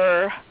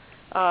gentler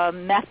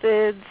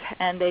methods,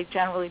 and they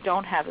generally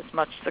don't have as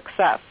much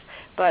success.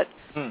 But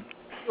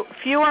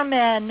fewer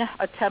men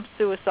attempt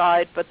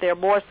suicide, but they're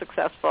more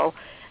successful,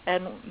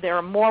 and there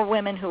are more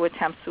women who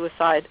attempt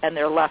suicide, and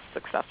they're less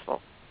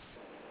successful.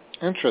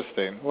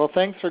 Interesting. Well,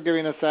 thanks for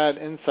giving us that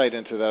insight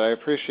into that. I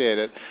appreciate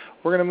it.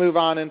 We're going to move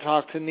on and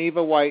talk to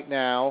Neva White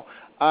now.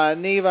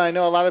 Neva, I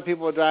know a lot of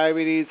people with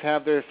diabetes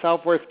have their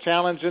self-worth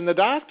challenged in the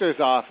doctor's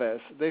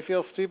office. They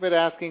feel stupid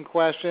asking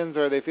questions,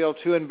 or they feel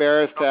too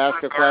embarrassed to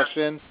ask a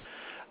question.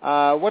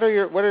 What are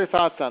your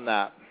thoughts on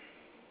that?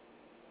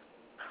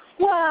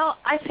 Well,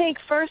 I think,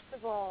 first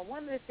of all,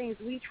 one of the things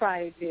we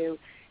try to do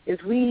is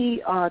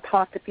we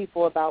talk to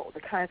people about the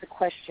kinds of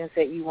questions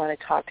that you want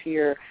to talk to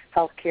your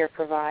health care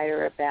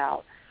provider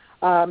about.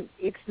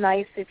 It's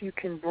nice if you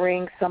can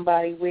bring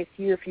somebody with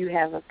you, if you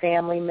have a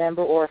family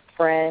member or a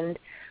friend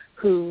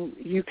who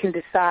you can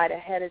decide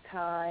ahead of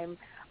time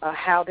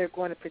how they're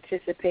going to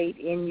participate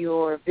in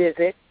your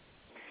visit.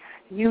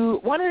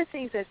 One of the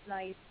things that's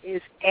nice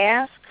is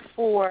ask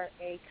for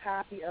a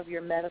copy of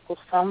your medical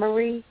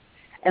summary.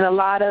 And a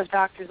lot of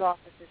doctors'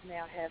 offices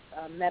now have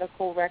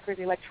medical records,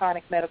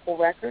 electronic medical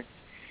records,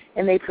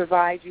 and they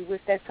provide you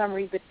with that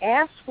summary. But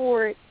ask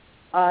for it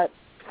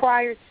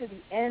prior to the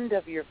end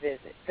of your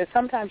visit, because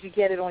sometimes you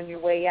get it on your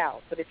way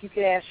out. But if you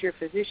could ask your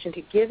physician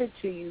to give it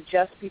to you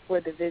just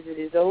before the visit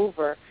is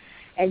over,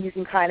 and you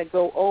can kind of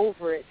go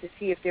over it to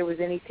see if there was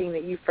anything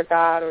that you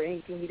forgot or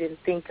anything you didn't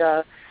think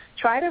of.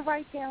 Try to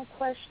write down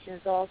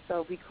questions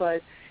also, because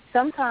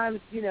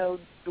sometimes,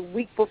 the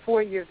week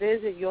before your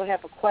visit, you'll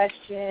have a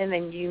question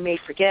and you may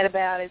forget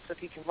about it. So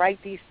if you can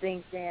write these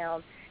things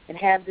down and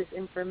have this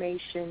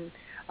information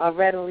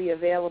readily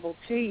available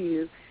to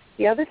you.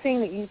 The other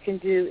thing that you can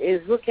do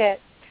is look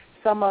at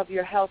some of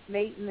your health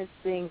maintenance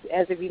things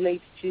as it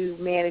relates to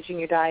managing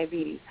your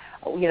diabetes.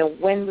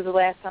 When was the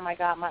last time I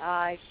got my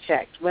eyes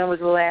checked? When was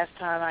the last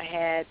time I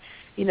had,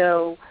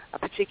 a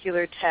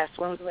particular test?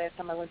 When was the last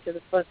time I went to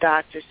the foot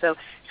doctor? So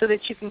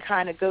that you can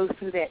kind of go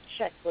through that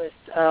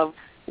checklist of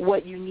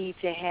what you need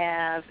to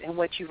have and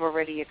what you've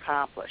already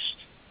accomplished.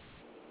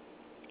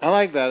 I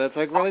like that. It's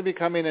like really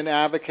becoming an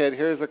advocate.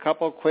 Here's a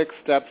couple quick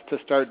steps to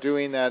start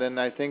doing that, and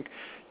I think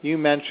you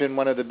mentioned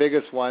one of the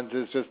biggest ones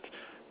is just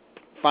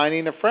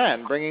finding a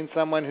friend, bringing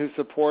someone who's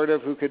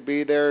supportive, who could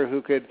be there,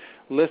 who could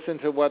listen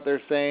to what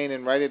they're saying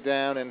and write it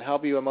down and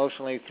help you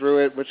emotionally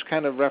through it, which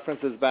kind of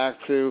references back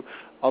to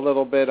a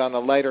little bit on a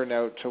lighter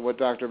note to what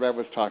Dr. Bev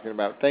was talking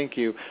about. Thank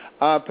you.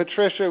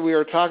 Patricia, we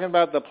were talking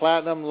about the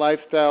platinum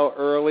lifestyle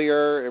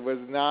earlier. It was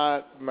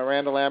not,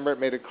 Miranda Lambert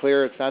made it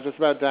clear, it's not just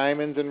about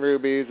diamonds and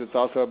rubies. It's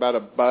also about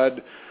a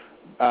Bud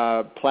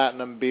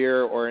platinum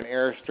beer or an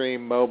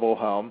Airstream mobile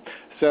home.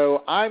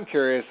 So I'm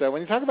curious,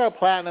 when you talk about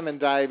platinum and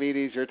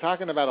diabetes, you're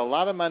talking about a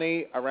lot of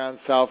money around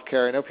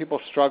self-care. I know people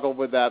struggle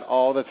with that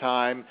all the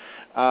time.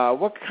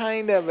 What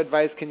kind of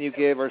advice can you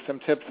give or some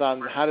tips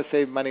on how to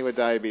save money with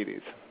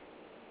diabetes?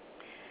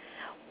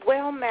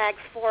 Well, Max,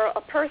 for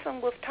a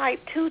person with type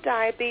 2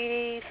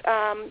 diabetes,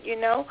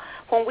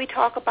 when we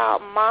talk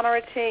about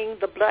monitoring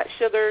the blood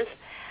sugars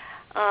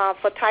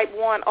for type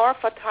 1 or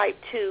for type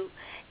 2,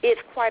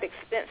 it's quite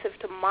expensive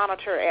to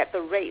monitor at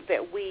the rate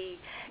that we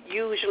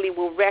usually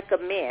will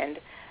recommend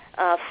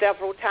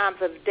several times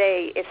a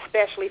day,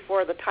 especially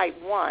for the type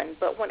 1.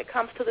 But when it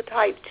comes to the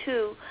type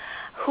 2,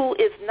 who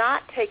is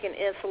not taking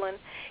insulin,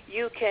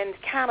 you can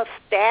kind of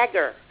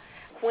stagger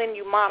when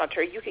you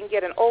monitor. You can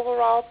get an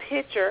overall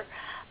picture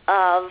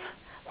of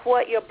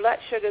what your blood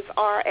sugars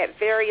are at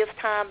various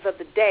times of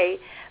the day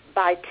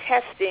by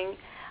testing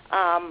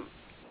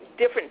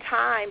different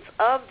times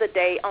of the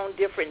day on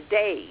different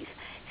days.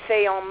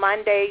 Say on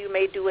Monday you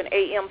may do an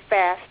AM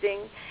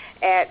fasting,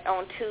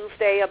 on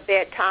Tuesday a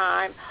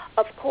bedtime.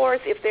 Of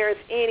course, if there's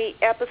any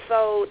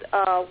episode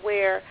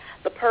where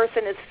the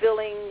person is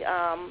feeling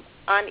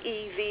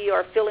uneasy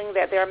or feeling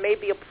that there may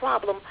be a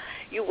problem,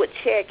 you would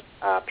check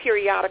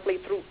periodically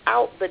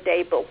throughout the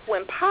day. But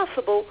when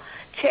possible,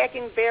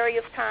 checking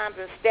various times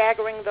and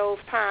staggering those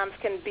times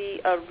can be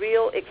a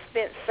real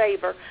expense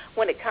saver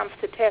when it comes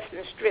to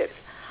testing strips.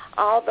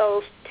 All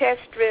those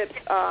test strips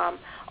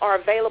are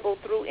available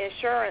through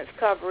insurance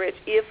coverage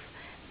if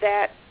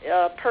that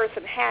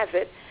person has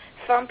it.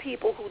 Some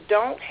people who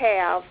don't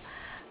have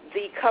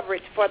the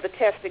coverage for the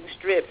testing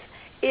strips,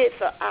 it's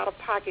an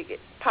out-of-pocket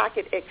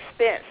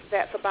expense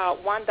that's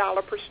about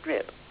 $1 per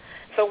strip.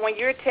 So when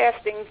you're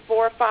testing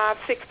 4, 5,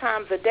 6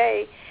 times a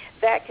day,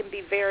 that can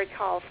be very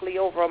costly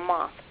over a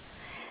month.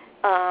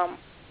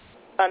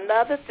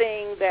 Another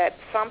thing that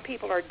some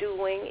people are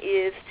doing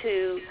is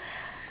to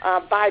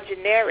buy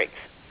generics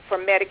for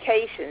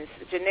medications.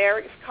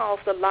 Generics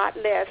cost a lot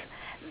less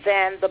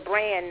than the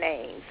brand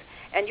names.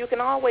 And you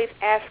can always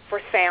ask for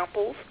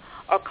samples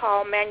or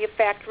call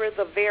manufacturers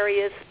of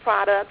various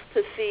products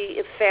to see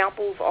if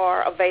samples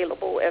are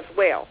available as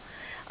well.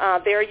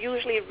 They're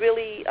usually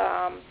really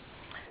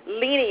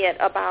lenient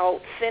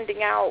about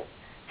sending out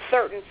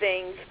certain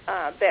things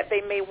that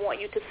they may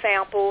want you to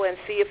sample and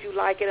see if you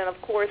like it, and of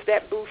course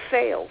that boosts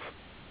sales.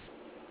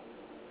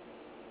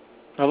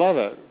 I love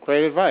it.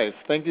 Great advice.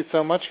 Thank you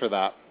so much for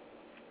that.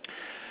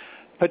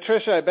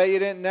 Patricia, I bet you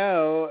didn't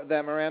know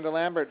that Miranda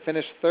Lambert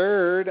finished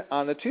 3rd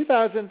on the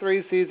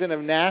 2003 season of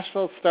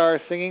Nashville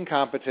Star Singing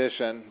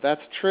Competition.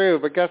 That's true,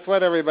 but guess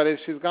what, everybody?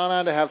 She's gone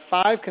on to have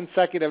 5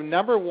 consecutive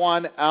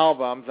 #1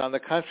 albums on the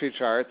country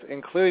charts,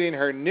 including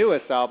her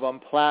newest album,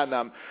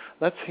 Platinum.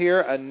 Let's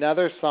hear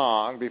another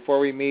song before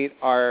we meet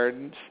our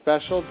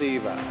special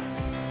diva.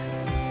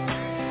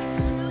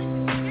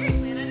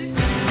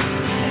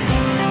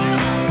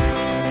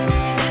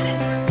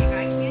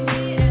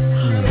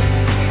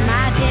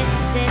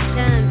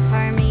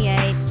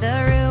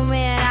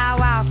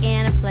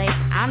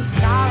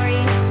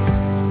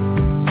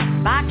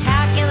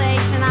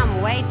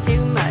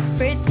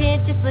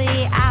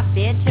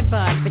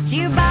 But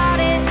you bought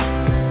it.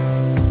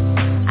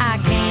 I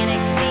can't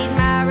exceed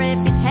my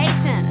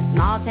reputation. A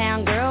small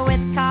town girl with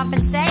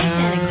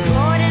compensation,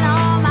 exploring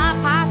all my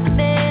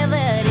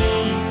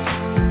possibilities.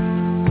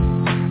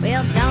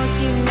 Well,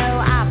 don't you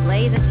know I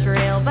play the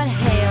trill? But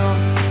hell,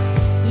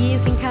 you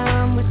can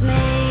come with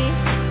me.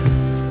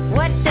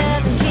 What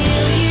doesn't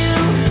kill you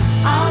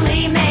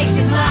only makes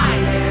you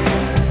lighter.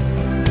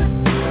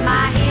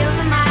 My heels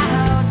and my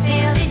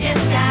hotel, they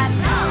just got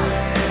taller.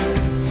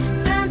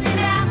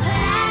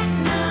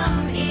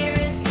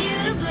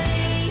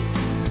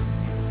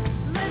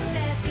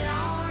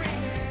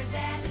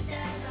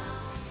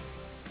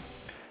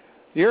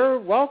 You're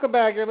welcome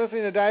back. You're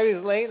listening to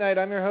Diabetes Late Night.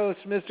 I'm your host,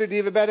 Mr.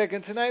 Divabetic,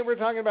 and tonight we're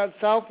talking about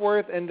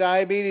self-worth and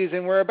diabetes,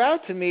 and we're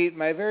about to meet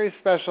my very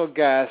special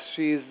guest.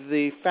 She's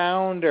the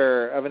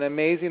founder of an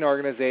amazing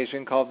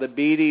organization called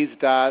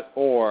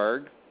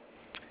thebeaties.org.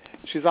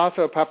 She's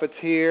also a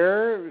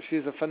puppeteer.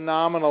 She's a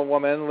phenomenal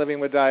woman living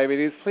with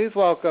diabetes. Please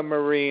welcome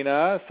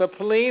Marina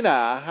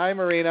Sapolina. Hi,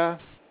 Marina.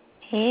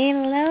 Hey,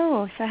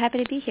 hello. So happy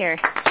to be here.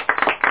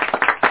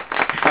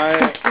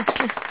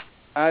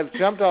 I've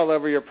jumped all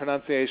over your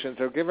pronunciation,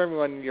 so give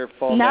everyone your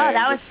full name. No,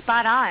 that was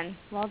spot on.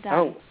 Well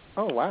done.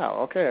 Oh, wow.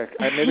 Okay,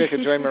 maybe I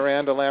could join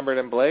Miranda, Lambert,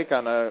 and Blake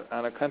on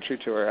a country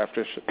tour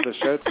after the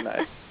show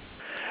tonight.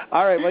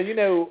 All right. Well, you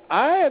know,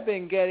 I have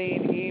been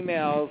getting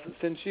emails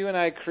since you and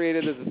I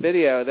created this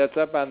video that's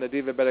up on the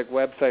Divabetic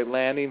website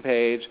landing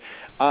page,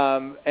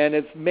 and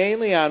it's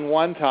mainly on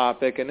one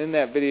topic. And in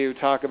that video, you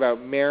talk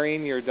about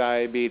marrying your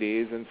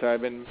diabetes. And so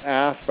I've been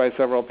asked by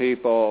several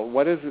people,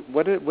 what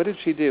did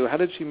she do? How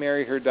did she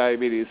marry her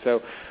diabetes?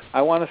 So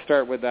I want to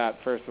start with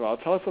that first of all.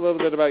 Tell us a little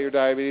bit about your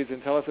diabetes,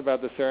 and tell us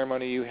about the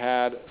ceremony you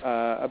had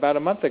about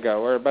a month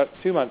ago, or about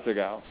 2 months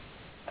ago.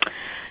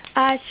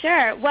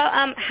 Sure. Well,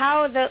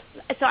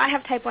 so I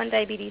have type 1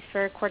 diabetes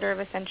for a quarter of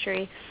a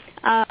century.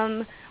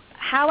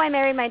 How I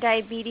married my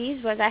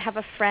diabetes was I have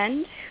a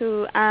friend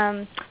who,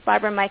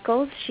 Barbara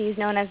Michaels, she's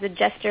known as the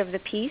Jester of the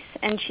Peace,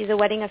 and she's a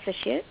wedding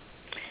officiant.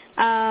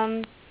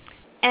 And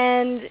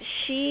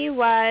she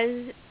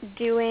was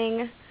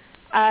doing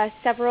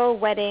several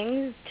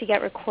weddings to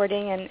get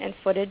recording and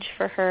footage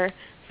for her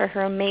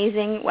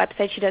amazing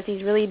website. She does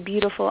these really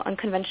beautiful,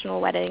 unconventional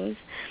weddings.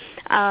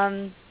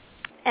 And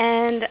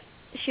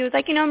she was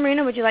like,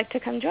 Marina, would you like to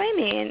come join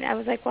me? And I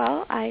was like,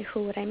 well,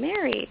 who would I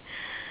marry?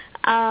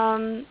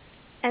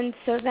 And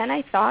so then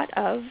I thought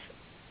of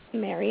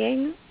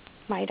marrying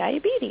my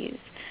diabetes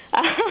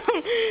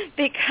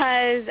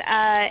because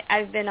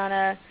I've been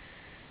on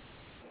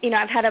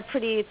I've had a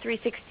pretty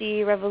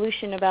 360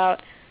 revolution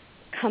about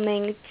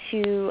coming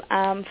to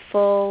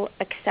full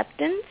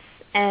acceptance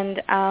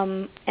and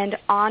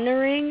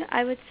honoring,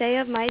 I would say,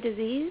 of my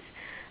disease,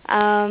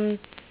 and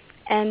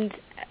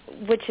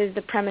which is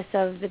the premise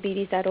of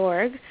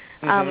thebeaties.org,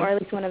 or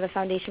at least one of the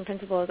foundation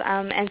principles.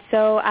 And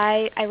so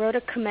I wrote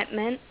a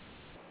commitment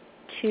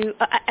to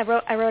I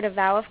wrote a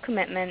vow of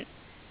commitment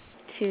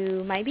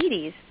to my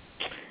beaties,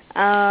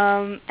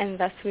 and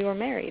thus we were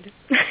married.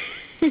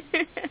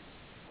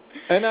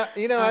 And,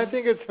 I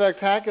think it's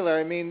spectacular.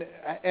 I mean,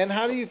 and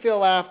how do you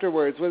feel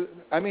afterwards?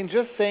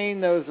 Just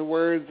saying those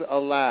words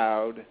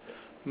aloud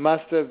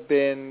must have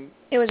been...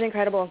 It was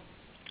incredible.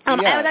 I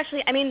was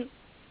actually,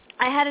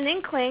 I had an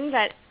inkling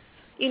that,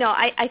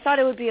 I thought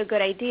it would be a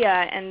good idea,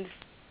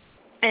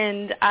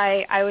 and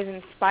I was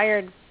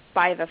inspired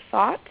by the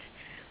thought.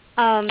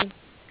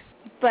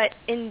 But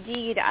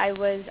indeed, I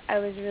was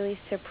really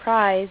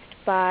surprised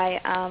by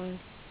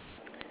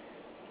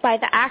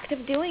the act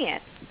of doing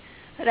it.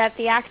 That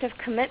the act of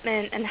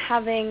commitment and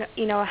having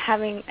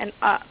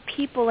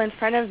people in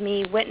front of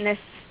me witness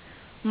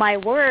my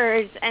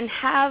words and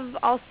have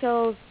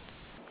also,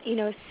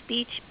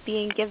 speech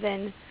being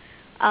given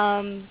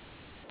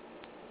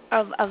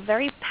of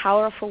very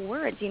powerful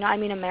words.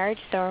 A marriage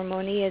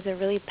ceremony is a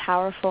really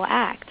powerful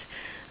act.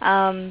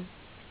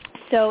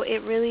 So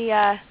it really,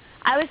 I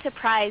was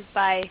surprised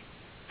by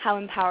how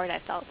empowered I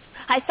felt.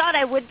 I thought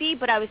I would be,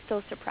 but I was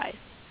still surprised.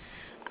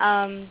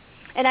 And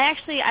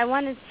I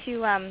wanted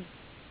to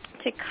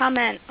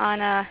comment on,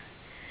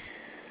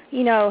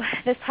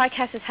 this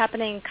podcast is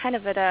happening kind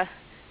of at a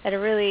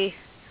really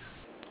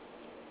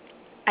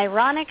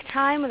ironic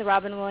time with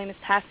Robin Williams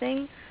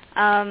passing,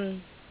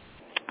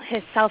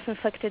 his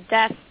self-inflicted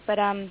death, but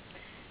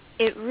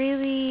it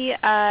really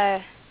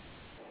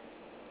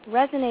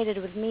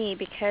resonated with me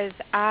because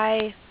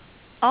I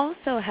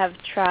also have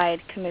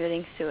tried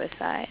committing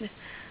suicide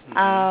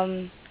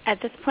at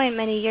this point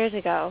many years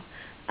ago,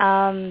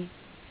 and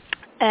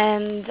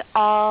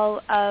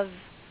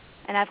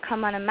I've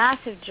come on a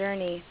massive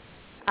journey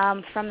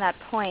from that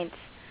point.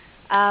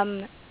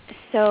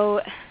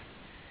 So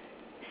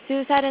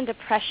suicide and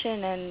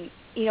depression, and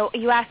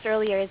you asked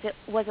earlier,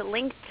 was it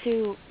linked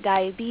to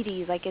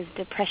diabetes? Like, is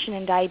depression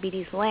and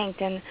diabetes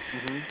linked? And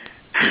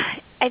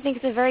I think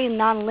it's a very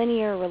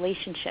nonlinear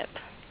relationship.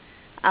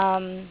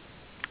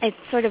 It's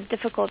sort of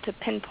difficult to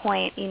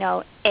pinpoint,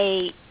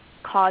 A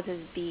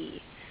causes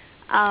B.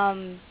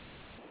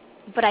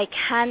 But I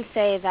can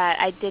say that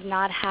I did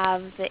not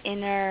have the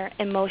inner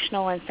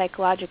emotional and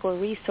psychological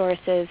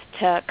resources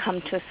to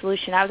come to a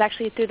solution. I was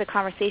actually, through the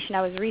conversation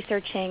I was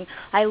researching,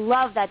 I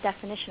love that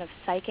definition of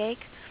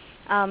psychache.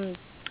 I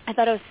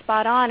thought it was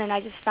spot on, and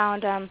I just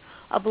found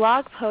a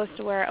blog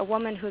post where a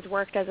woman who's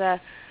worked as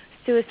a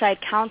suicide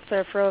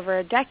counselor for over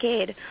a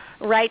decade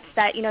writes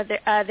that,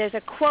 there's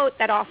a quote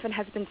that often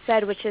has been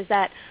said, which is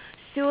that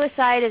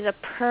suicide is a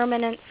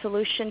permanent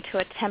solution to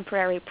a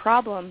temporary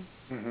problem.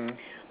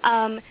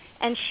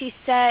 And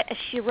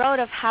she wrote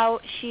of how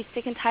she's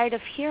sick and tired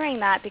of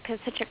hearing that, because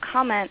such a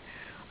comment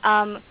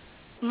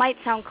might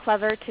sound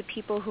clever to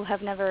people who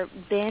have never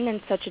been in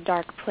such a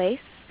dark place.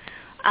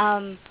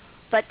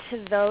 But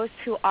to those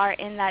who are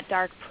in that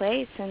dark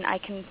place, and I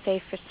can say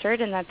for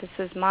certain that this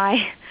is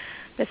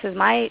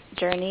my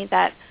journey,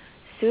 that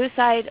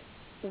suicide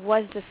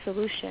was the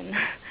solution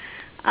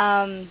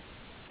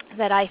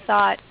that I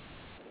thought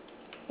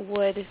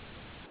would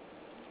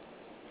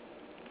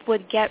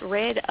get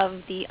rid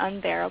of the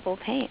unbearable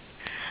pain.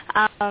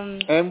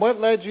 And what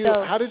led you?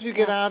 How did you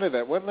get out of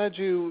it? What led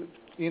you?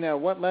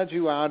 What led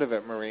you out of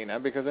it, Marina?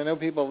 Because I know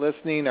people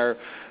listening are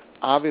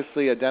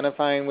obviously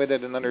identifying with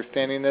it and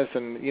understanding this,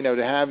 and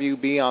to have you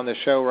be on the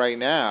show right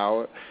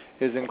now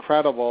is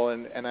incredible,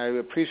 and I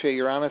appreciate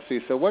your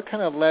honesty. So, what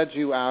kind of led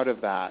you out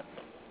of that?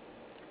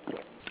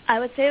 I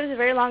would say it was a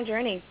very long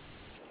journey.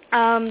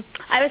 I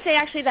would say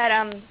actually that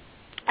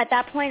at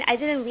that point I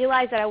didn't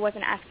realize that I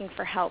wasn't asking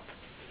for help.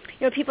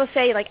 People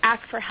say, like,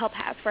 ask for help,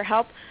 ask for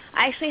help.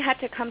 I actually had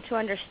to come to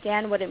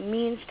understand what it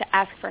means to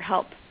ask for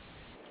help,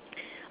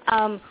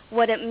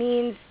 what it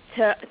means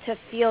to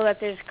feel that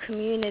there's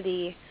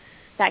community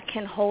that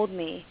can hold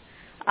me,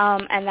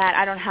 and that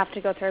I don't have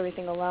to go through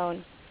everything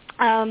alone.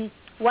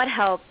 What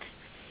helped?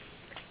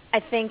 I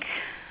think,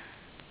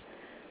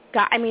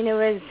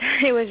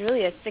 it was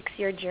really a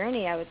 6-year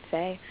journey, I would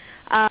say,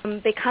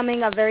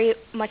 becoming a very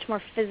much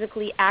more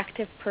physically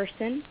active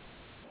person.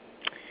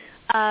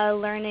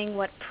 Learning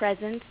what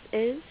presence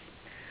is,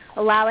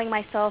 allowing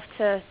myself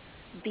to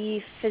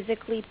be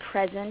physically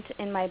present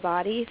in my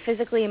body,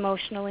 physically,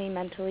 emotionally,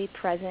 mentally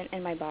present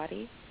in my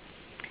body.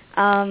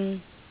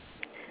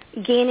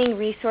 Gaining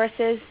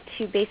resources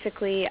to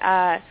basically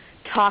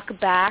talk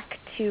back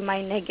to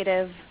my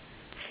negative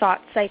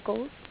thought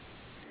cycles,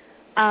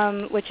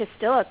 which is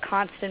still a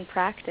constant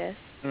practice.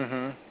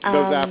 Those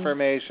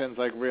affirmations,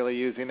 like really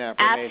using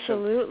affirmations.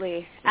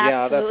 Absolutely.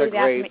 Yeah, that's a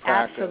great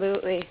practice.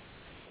 Absolutely.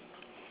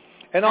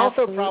 And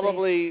also Absolutely.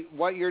 probably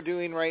what you're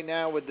doing right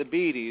now with the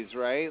Beaties,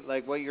 right?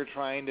 Like what you're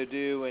trying to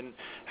do and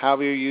how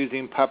you're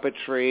using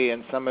puppetry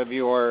and some of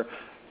your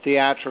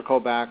theatrical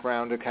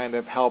background to kind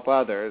of help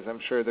others. I'm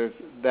sure was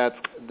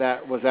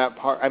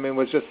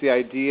just the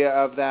idea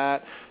of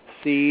that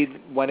seed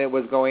when it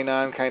was going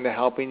on kind of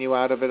helping you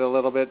out of it a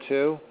little bit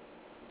too?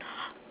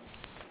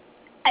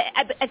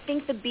 I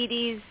think the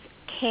Beaties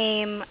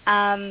came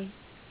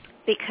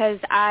because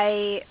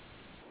I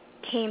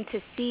came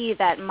to see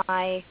that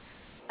my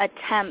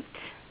attempt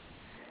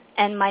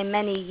and my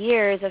many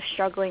years of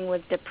struggling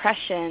with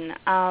depression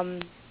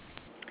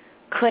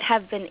could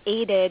have been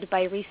aided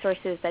by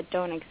resources that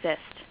don't exist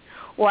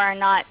or are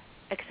not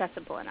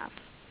accessible enough,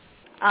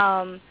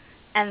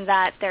 and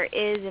that there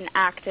is an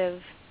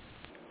active,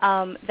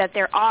 that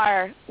there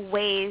are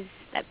ways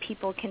that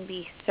people can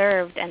be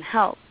served and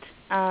helped,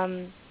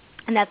 and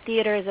that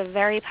theater is a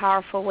very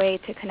powerful way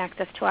to connect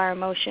us to our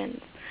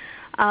emotions.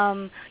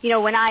 When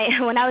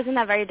I was in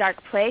that very dark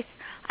place,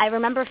 I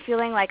remember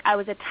feeling like I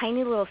was a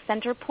tiny little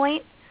center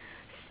point,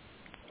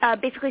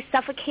 basically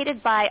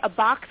suffocated by a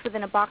box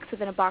within a box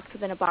within a box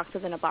within a box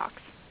within a box.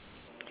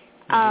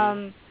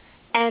 And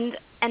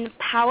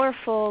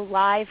powerful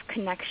live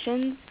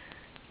connections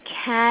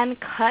can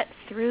cut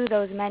through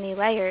those many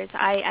layers.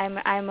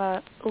 I'm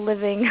a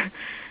living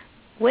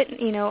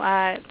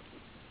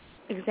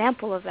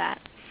example of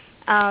that.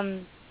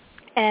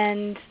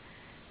 And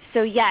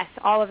so yes,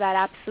 all of that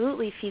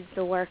absolutely feeds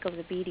the work of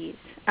the Beaties.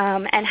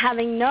 And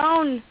having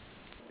known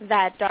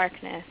that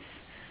darkness,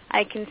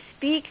 I can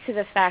speak to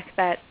the fact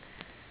that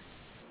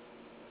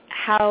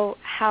how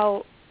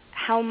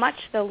much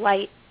the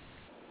light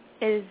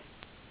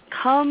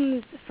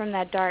comes from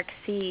that dark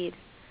seed,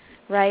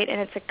 right?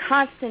 And it's a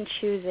constant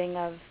choosing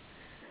of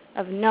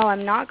no,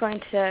 I'm not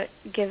going to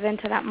give in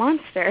to that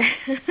monster,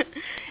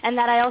 and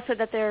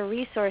that there are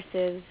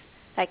resources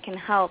that can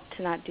help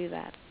to not do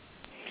that.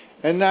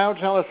 And now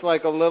tell us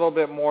like a little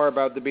bit more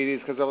about the Beaties,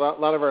 because a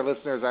lot of our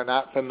listeners are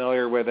not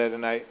familiar with it,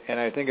 and I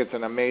think it's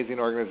an amazing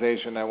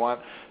organization.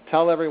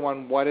 Tell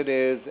everyone what it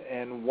is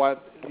and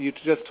what you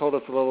just told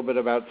us a little bit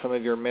about some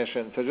of your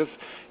missions. So just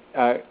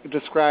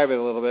describe it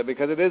a little bit,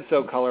 because it is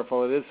so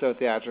colorful, it is so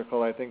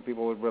theatrical. I think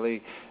people would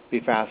really be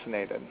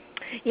fascinated.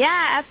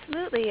 Yeah,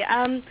 absolutely.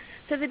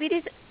 So the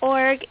Beaties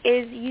org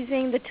is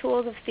using the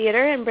tools of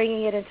theater and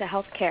bringing it into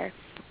healthcare.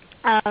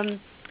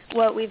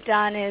 What we've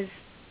done is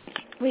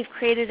we've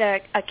created a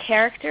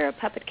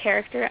puppet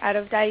character out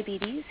of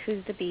diabetes,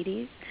 who's the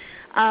Beaties,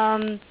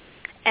 and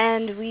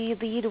we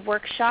lead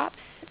workshops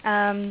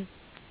and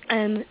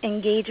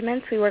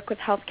engagements. We work with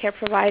healthcare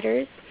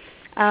providers,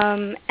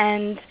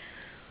 and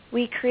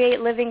we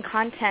create living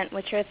content,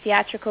 which are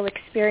theatrical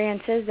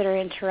experiences that are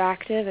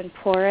interactive and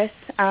porous,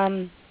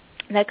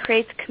 that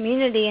creates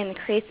community and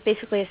creates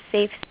basically a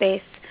safe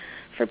space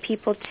for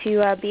people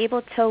to be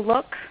able to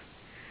look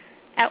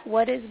at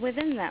what is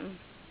within them.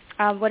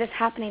 What is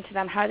happening to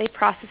them? How are they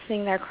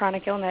processing their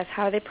chronic illness?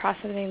 How are they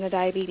processing the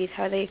diabetes?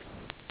 How are they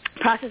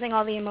processing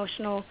all the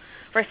emotional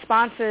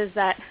responses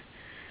that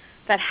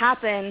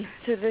happen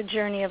through the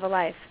journey of a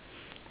life?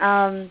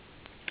 And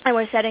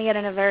we're setting it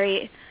in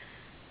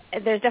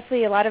there's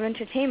definitely a lot of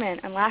entertainment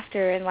and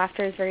laughter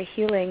is very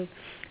healing.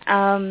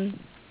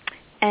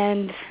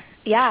 And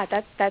yeah,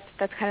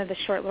 that's kind of the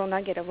short little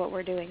nugget of what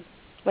we're doing,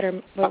 what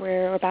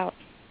we're about.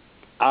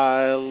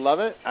 I love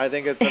it. I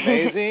think it's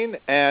amazing.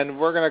 And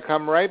we're going to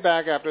come right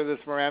back after this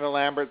Miranda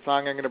Lambert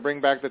song. I'm going to bring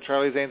back the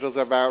Charlie's Angels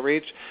of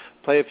Outreach,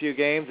 play a few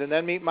games, and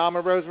then meet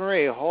Mama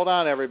Rosemarie. Hold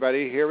on,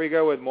 everybody. Here we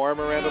go with more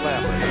Miranda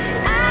Lambert.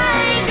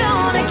 I ain't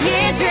gonna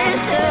get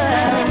dressed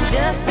up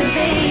just to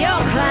be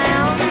your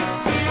clown.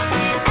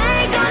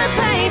 I ain't gonna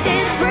paint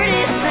this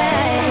pretty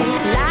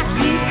face like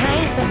you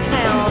paint the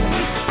town.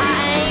 I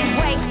ain't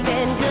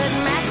wasting good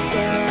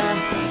mascara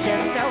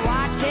just to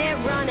watch it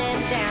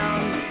running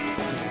down.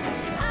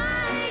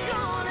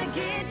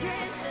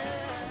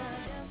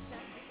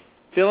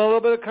 Feeling a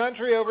little bit of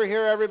country over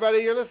here, everybody.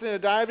 You're listening to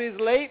Diabetes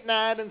Late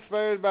Night,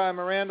 inspired by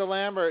Miranda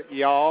Lambert.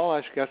 Y'all,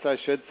 I guess I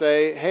should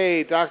say.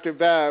 Hey, Dr.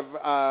 Bev,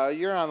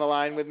 you're on the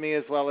line with me,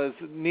 as well as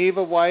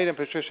Neva White and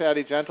Patricia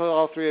Addy-Gentle.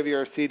 All three of you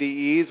are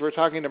CDEs. We're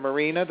talking to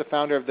Marina, the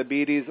founder of the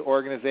Beaties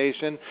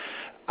organization.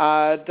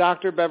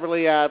 Dr.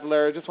 Beverly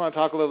Adler, I just want to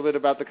talk a little bit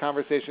about the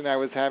conversation I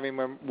was having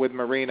with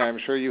Marina. I'm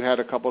sure you had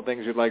a couple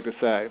things you'd like to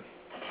say.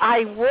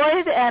 I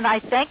would, and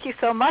I thank you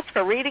so much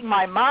for reading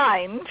my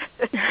mind.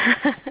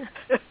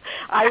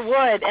 I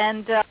would.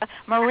 And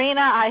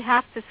Marina, I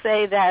have to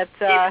say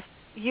that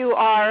you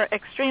are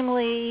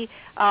extremely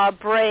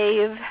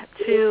brave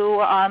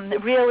to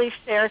really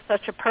share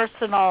such a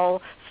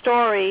personal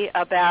story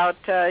about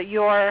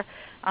your,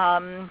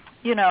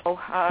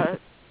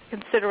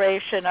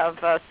 consideration of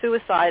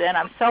suicide. And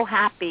I'm so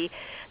happy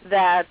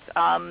that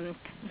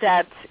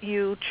that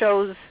you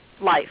chose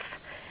life.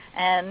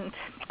 And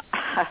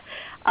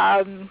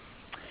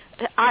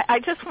I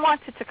just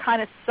wanted to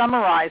kind of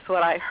summarize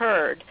what I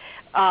heard.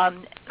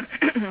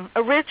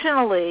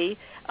 Originally,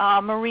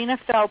 Marina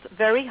felt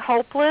very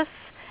hopeless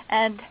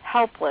and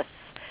helpless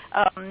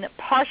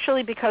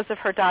partially because of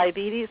her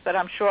diabetes, but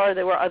I'm sure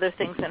there were other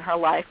things in her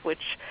life which,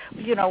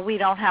 we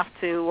don't have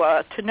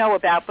to know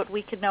about, but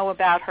we can know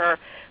about her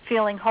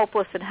feeling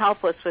hopeless and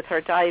helpless with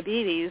her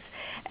diabetes.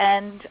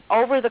 And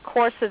over the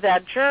course of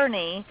that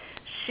journey,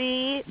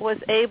 she was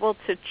able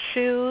to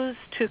choose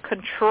to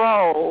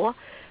control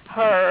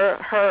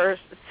her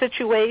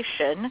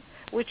situation,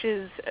 which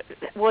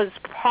was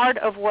part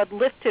of what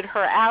lifted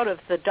her out of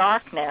the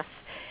darkness,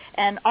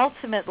 and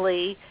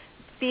ultimately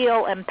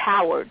feel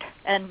empowered,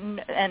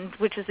 and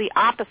which is the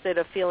opposite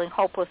of feeling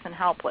hopeless and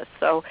helpless.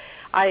 So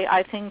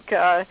I think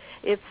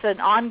it's an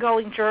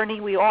ongoing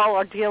journey we all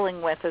are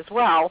dealing with as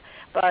well.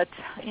 But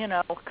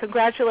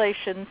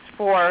congratulations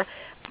for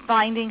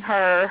finding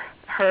her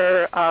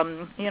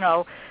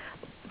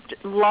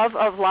love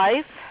of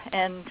life,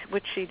 and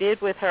which she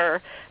did with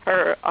her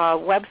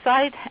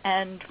website,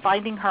 and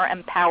finding her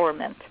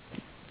empowerment.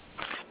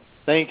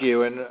 Thank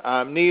you.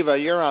 And Neva,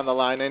 you're on the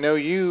line. I know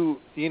you're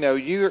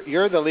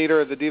the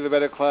leader of the Diva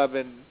Beta Club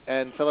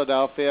in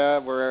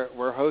Philadelphia. We're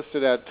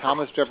hosted at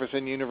Thomas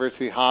Jefferson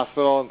University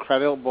Hospital,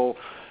 incredible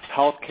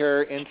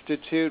healthcare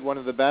institute, one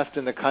of the best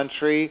in the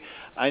country.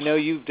 I know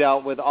you've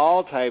dealt with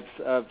all types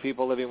of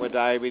people living with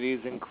diabetes,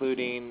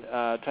 including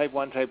type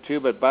 1, type 2,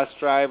 but bus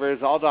drivers,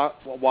 all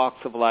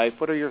walks of life.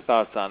 What are your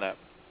thoughts on it?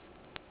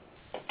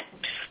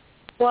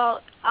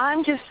 Well,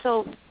 I'm just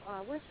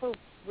we're so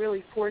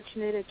really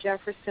fortunate at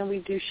Jefferson. We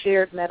do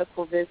shared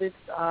medical visits.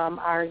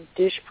 Our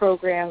DISH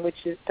program,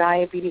 which is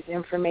Diabetes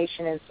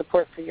Information and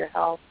Support for Your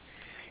Health.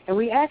 And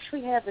we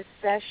actually have a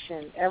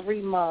session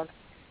every month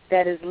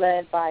that is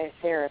led by a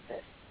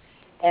therapist.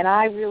 And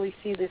I really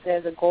see this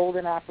as a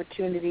golden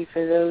opportunity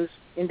for those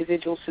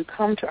individuals who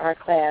come to our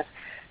class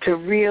to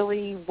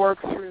really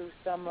work through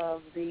some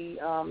of the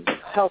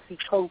healthy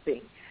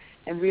coping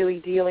and really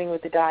dealing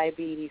with the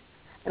diabetes.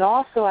 And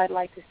also I'd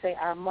like to say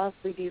our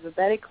monthly Diva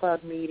Beta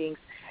Club meetings,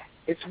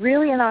 it's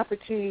really an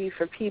opportunity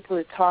for people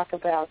to talk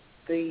about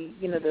the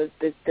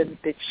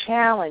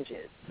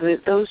challenges,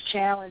 those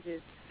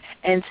challenges,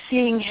 and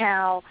seeing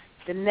how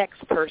the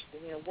next person,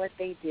 what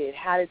they did,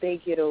 how did they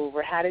get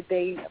over, how did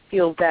they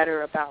feel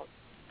better about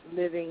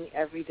living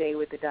every day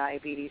with the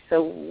diabetes.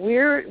 So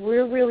we're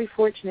really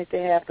fortunate to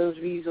have those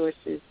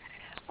resources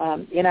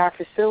in our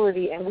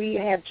facility, and we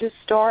have just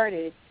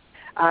started.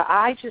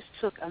 I just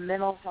took a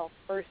mental health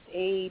first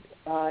aid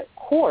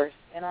course,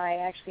 and I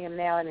actually am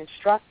now an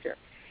instructor.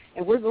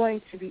 And we're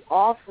going to be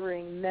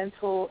offering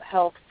mental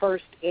health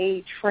first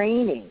aid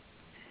training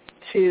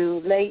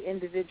to lay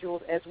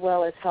individuals as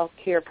well as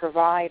healthcare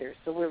providers.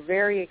 So we're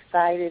very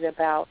excited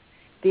about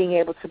being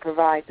able to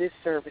provide this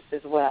service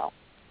as well.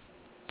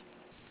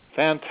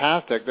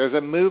 Fantastic. There's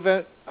a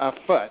movement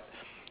afoot.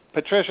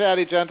 Patricia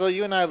Addy-Gentle,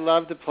 you and I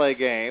love to play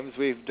games.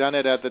 We've done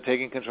it at the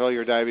Taking Control of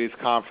Your Diabetes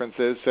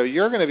conferences. So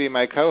you're going to be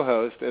my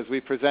co-host as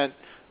we present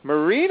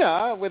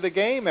Marina with a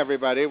game,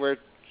 everybody. We're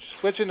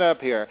switching it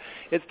up here.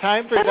 It's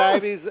time for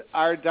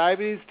our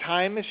Diabetes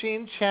Time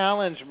Machine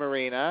Challenge,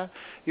 Marina.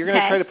 You're going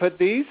to try to put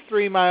these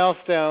 3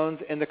 milestones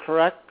in the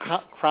correct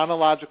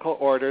chronological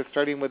order,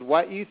 starting with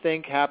what you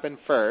think happened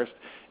first.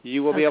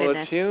 You will be able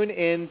to tune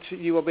in.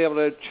 You will be able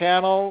to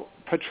channel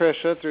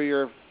Patricia through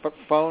your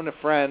phone a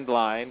friend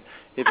line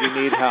if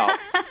you need help.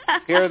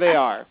 Here they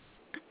are.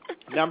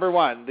 Number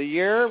 1, the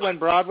year when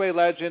Broadway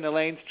legend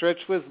Elaine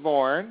Stritch was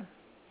born.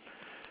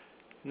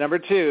 Number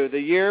 2, the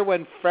year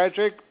when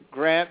Frederick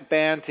Grant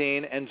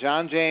Banting and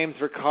John James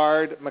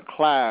Ricard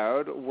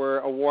MacLeod were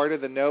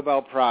awarded the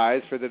Nobel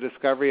Prize for the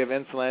discovery of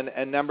insulin.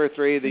 And number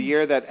 3, the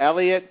year that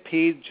Elliot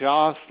P.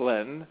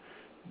 Jocelyn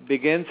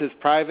begins his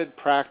private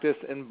practice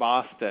in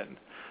Boston.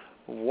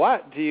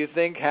 What do you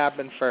think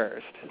happened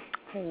first?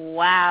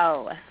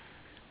 Wow.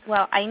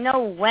 Well, I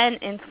know when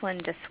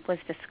insulin was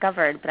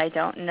discovered, but I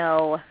don't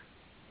know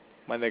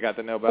when they got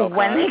the Nobel Prize.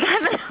 When they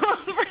got the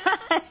Nobel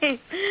Prize.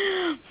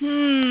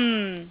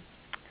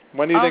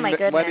 When do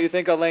you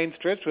think Elaine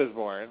Stritch was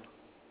born?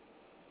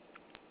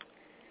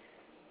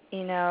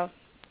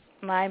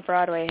 My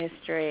Broadway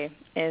history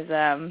is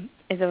of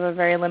a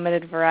very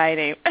limited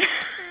variety.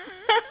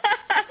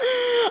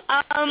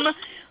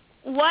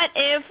 What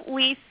if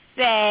we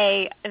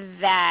say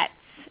that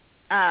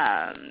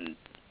I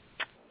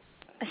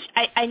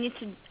need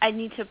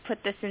to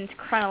put this into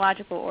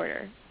chronological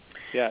order?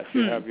 Yes,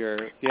 you have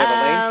Elaine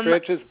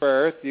Stritch's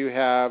birth. You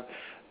have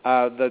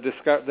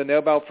the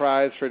Nobel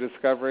Prize for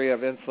discovery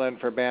of insulin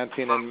for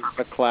Banting and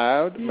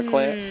MacLeod,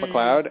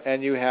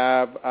 and you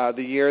have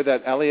the year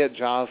that Elliot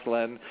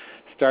Jocelyn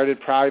started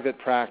private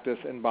practice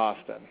in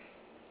Boston.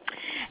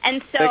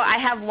 And so I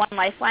have one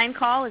lifeline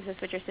call. Is this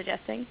what you're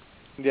suggesting?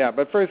 Yeah,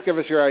 but first give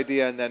us your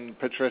idea, and then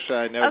Patricia,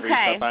 I know,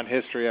 reads up on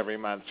history every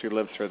month. She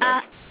lives for this.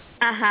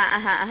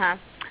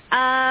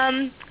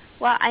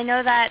 Well, I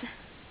know that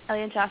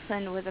Elliot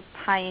Jocelyn was a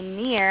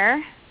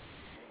pioneer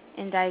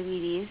in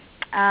diabetes.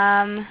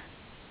 I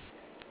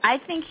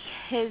think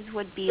his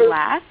would be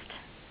last.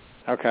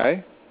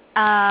 Okay.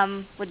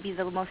 Would be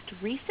the most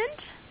recent.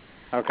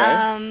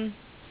 Okay.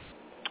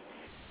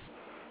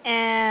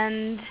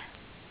 And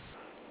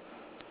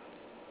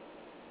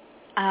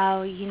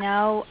Oh,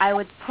 I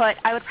would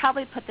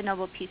probably put the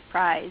Nobel Peace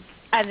Prize,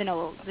 the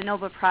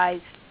Nobel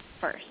Prize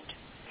first.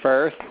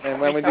 First, and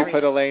when would you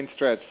put Elaine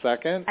Stritch?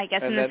 Second? I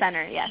guess in the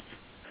center, yes.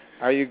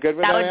 Are you good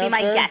with that answer? That would be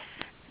my guess.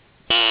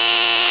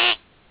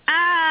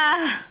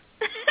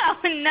 Oh,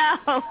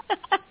 no.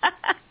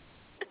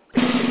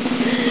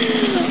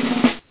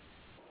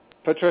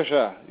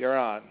 Patricia, you're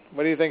on.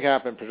 What do you think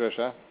happened,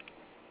 Patricia?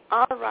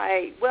 All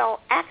right.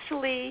 Well,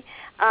 actually,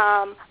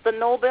 the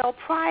Nobel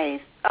Prize,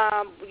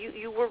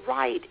 you were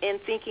right in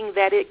thinking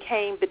that it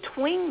came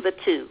between the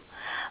two.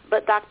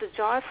 But Dr.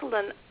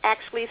 Jocelyn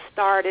actually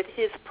started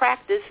his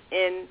practice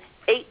in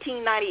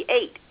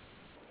 1898.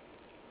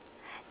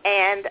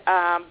 And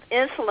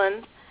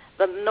insulin,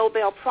 the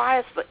Nobel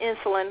Prize for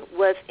insulin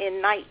was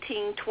in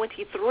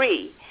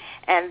 1923.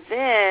 And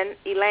then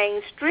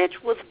Elaine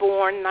Stritch was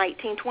born in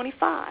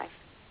 1925.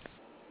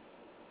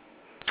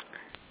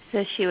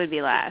 So she would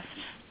be last.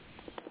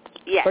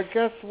 Yes. But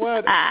guess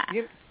what?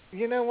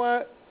 You know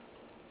what?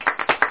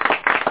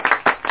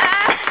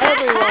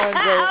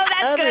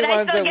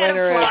 Everyone's a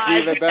winner at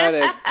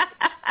Divabetic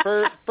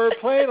for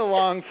playing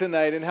along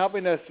tonight and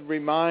helping us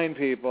remind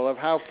people of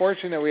how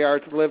fortunate we are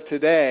to live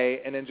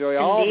today and enjoy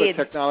all the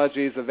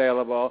technologies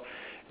available.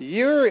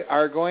 You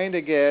are going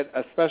to get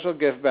a special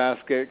gift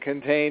basket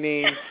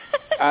containing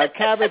a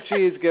Cabot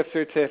Cheese gift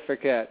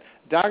certificate,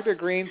 Dr.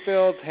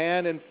 Greenfield's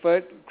hand and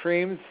foot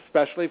creams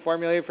specially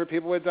formulated for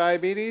people with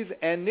diabetes,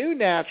 and New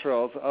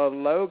Naturals, a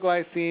low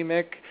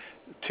glycemic,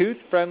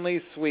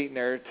 tooth-friendly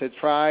sweetener to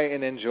try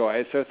and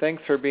enjoy. So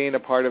thanks for being a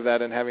part of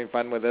that and having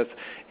fun with us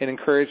and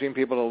encouraging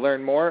people to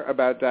learn more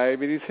about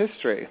diabetes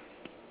history.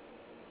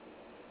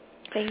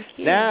 Thank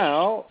you.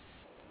 Now,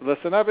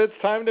 listen up. It's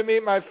time to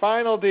meet my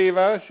final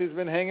diva. She's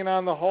been hanging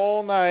on the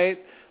whole night.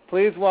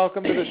 Please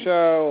welcome to the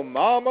show,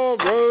 Mama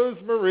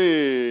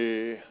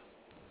Rosemary.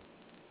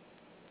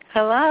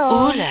 Hello.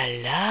 Ooh la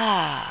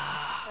la.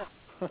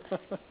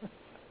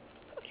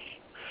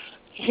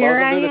 Here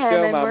Welcome to the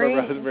show, am, Mama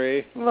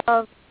Rosemary.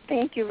 Well,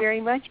 thank you very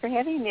much for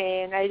having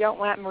me, and I don't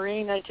want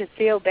Marina to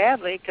feel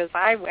badly because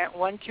I went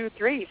 1, 2,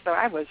 3, so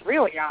I was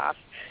really off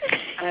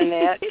on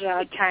that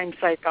time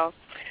cycle.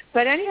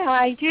 But anyhow,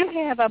 I do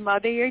have a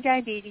Mother Your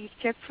Diabetes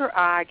tip for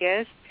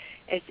August.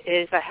 It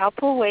is a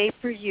helpful way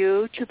for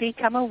you to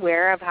become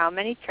aware of how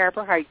many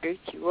carbohydrates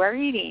you are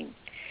eating.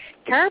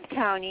 Carb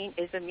counting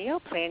is a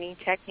meal planning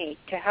technique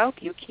to help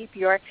you keep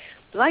your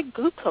blood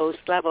glucose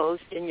levels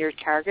in your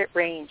target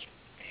range.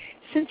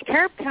 Since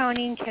carb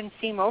counting can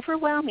seem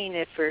overwhelming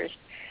at first,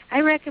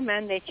 I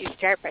recommend that you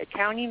start by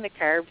counting the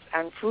carbs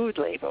on food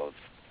labels.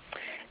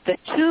 The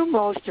two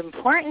most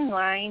important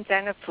lines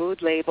on a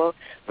food label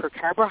for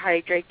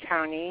carbohydrate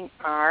counting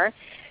are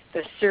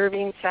the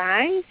serving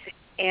size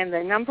and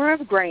the number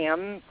of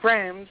grams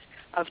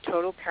of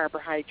total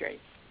carbohydrates.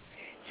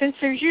 Since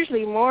there's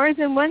usually more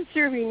than one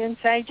serving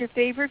inside your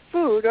favorite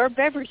food or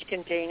beverage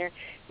container,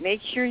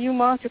 make sure you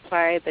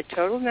multiply the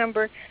total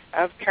number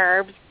of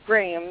carbs,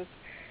 grams,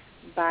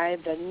 by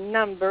the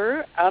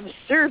number of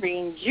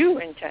servings you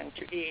intend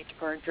to eat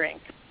or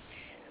drink.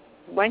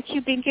 Once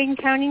you begin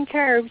counting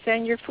carbs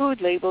on your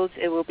food labels,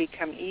 it will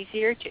become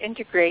easier to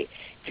integrate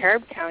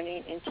carb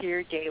counting into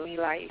your daily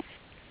life.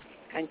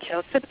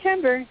 Until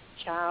September,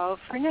 ciao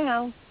for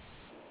now.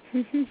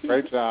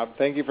 Great job.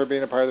 Thank you for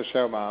being a part of the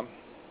show, Mom.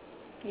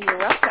 You're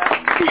welcome.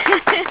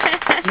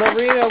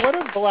 Marina, what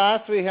a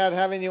blast we had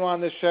having you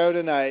on the show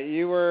tonight.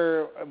 You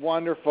were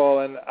wonderful,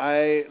 and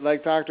I,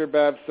 like Dr.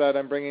 Bev said,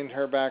 I'm bringing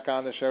her back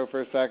on the show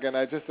for a second.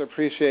 I just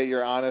appreciate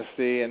your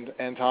honesty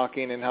and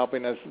talking and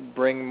helping us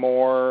bring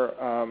more,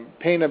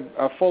 paint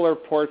a fuller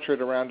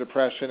portrait around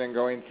depression and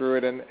going through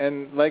it.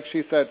 And like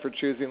she said, for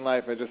choosing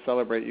life, I just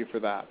celebrate you for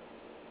that.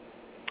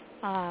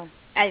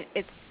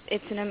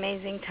 It's an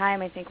amazing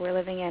time I think we're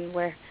living in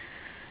where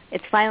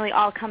it's finally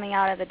all coming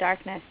out of the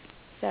darkness.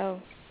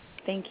 So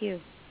thank you.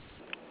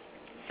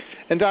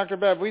 And Dr.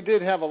 Bev, we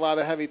did have a lot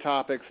of heavy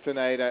topics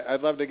tonight.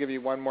 I'd love to give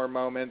you one more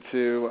moment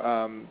to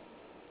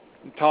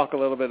talk a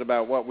little bit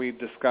about what we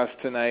discussed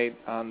tonight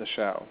on the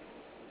show.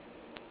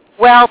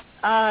 Well,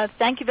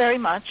 thank you very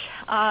much.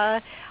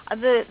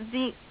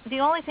 The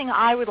only thing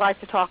I would like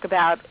to talk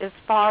about as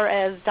far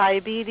as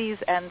diabetes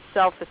and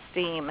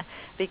self-esteem,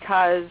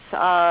 because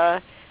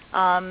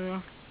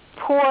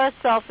poor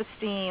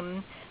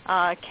self-esteem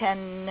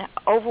can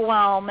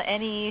overwhelm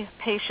any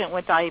patient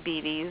with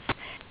diabetes,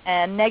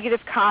 and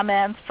negative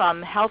comments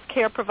from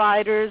healthcare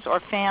providers or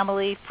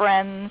family,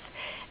 friends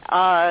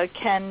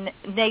can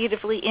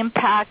negatively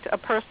impact a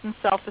person's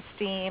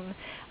self-esteem.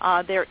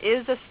 There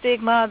is a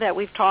stigma that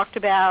we've talked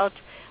about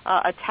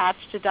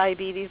attached to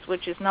diabetes,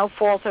 which is no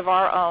fault of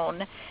our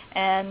own,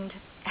 and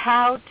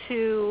how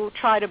to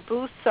try to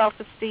boost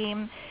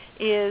self-esteem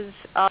is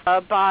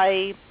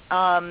by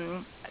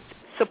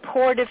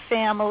supportive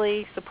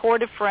family,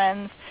 supportive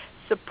friends,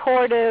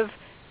 supportive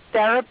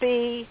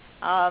therapy,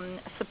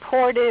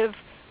 supportive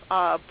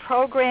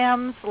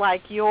programs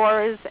like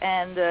yours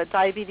and the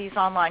Diabetes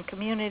Online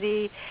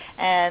Community,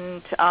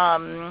 and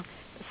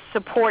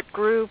support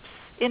groups,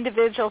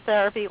 individual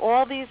therapy.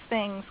 All these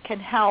things can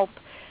help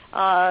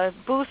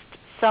boost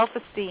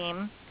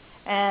self-esteem.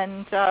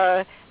 And,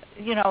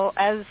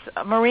 as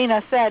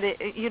Marina said,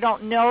 you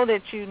don't know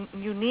that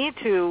you need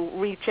to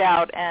reach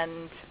out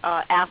and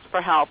ask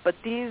for help, but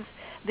these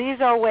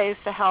are ways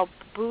to help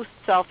boost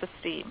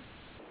self-esteem.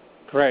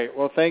 Great.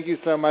 Well, thank you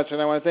so much, and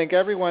I want to thank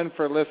everyone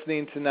for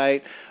listening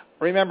tonight.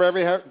 Remember,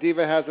 every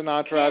diva has an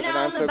entourage, and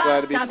I'm so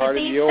glad to be part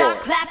of yours.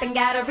 Clapping,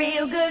 got a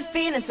real good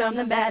feeling,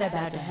 something bad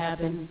about to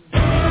happen.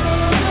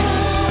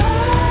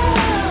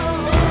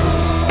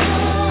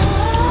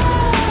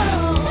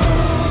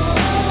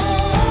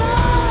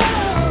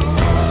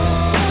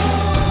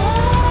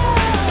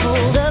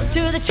 Pulled up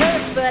to the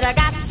church, but I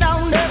got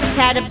so nervous,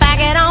 had to back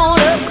it on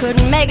up,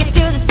 couldn't make it to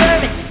the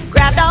service.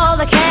 Grabbed all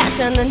the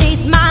cash underneath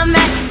my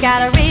mat,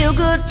 got a real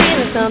good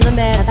feeling, something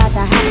bad about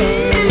to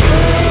happen.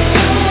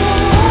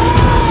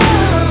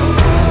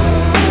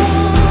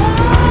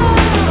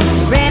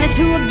 Ran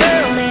into a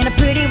girl in a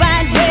pretty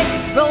white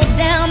dress, rolled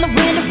down the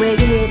window, where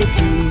you headed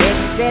to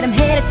next? Said I'm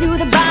headed to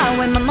the bar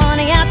with my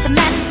money out the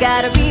mat,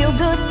 got a real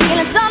good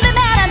feeling, something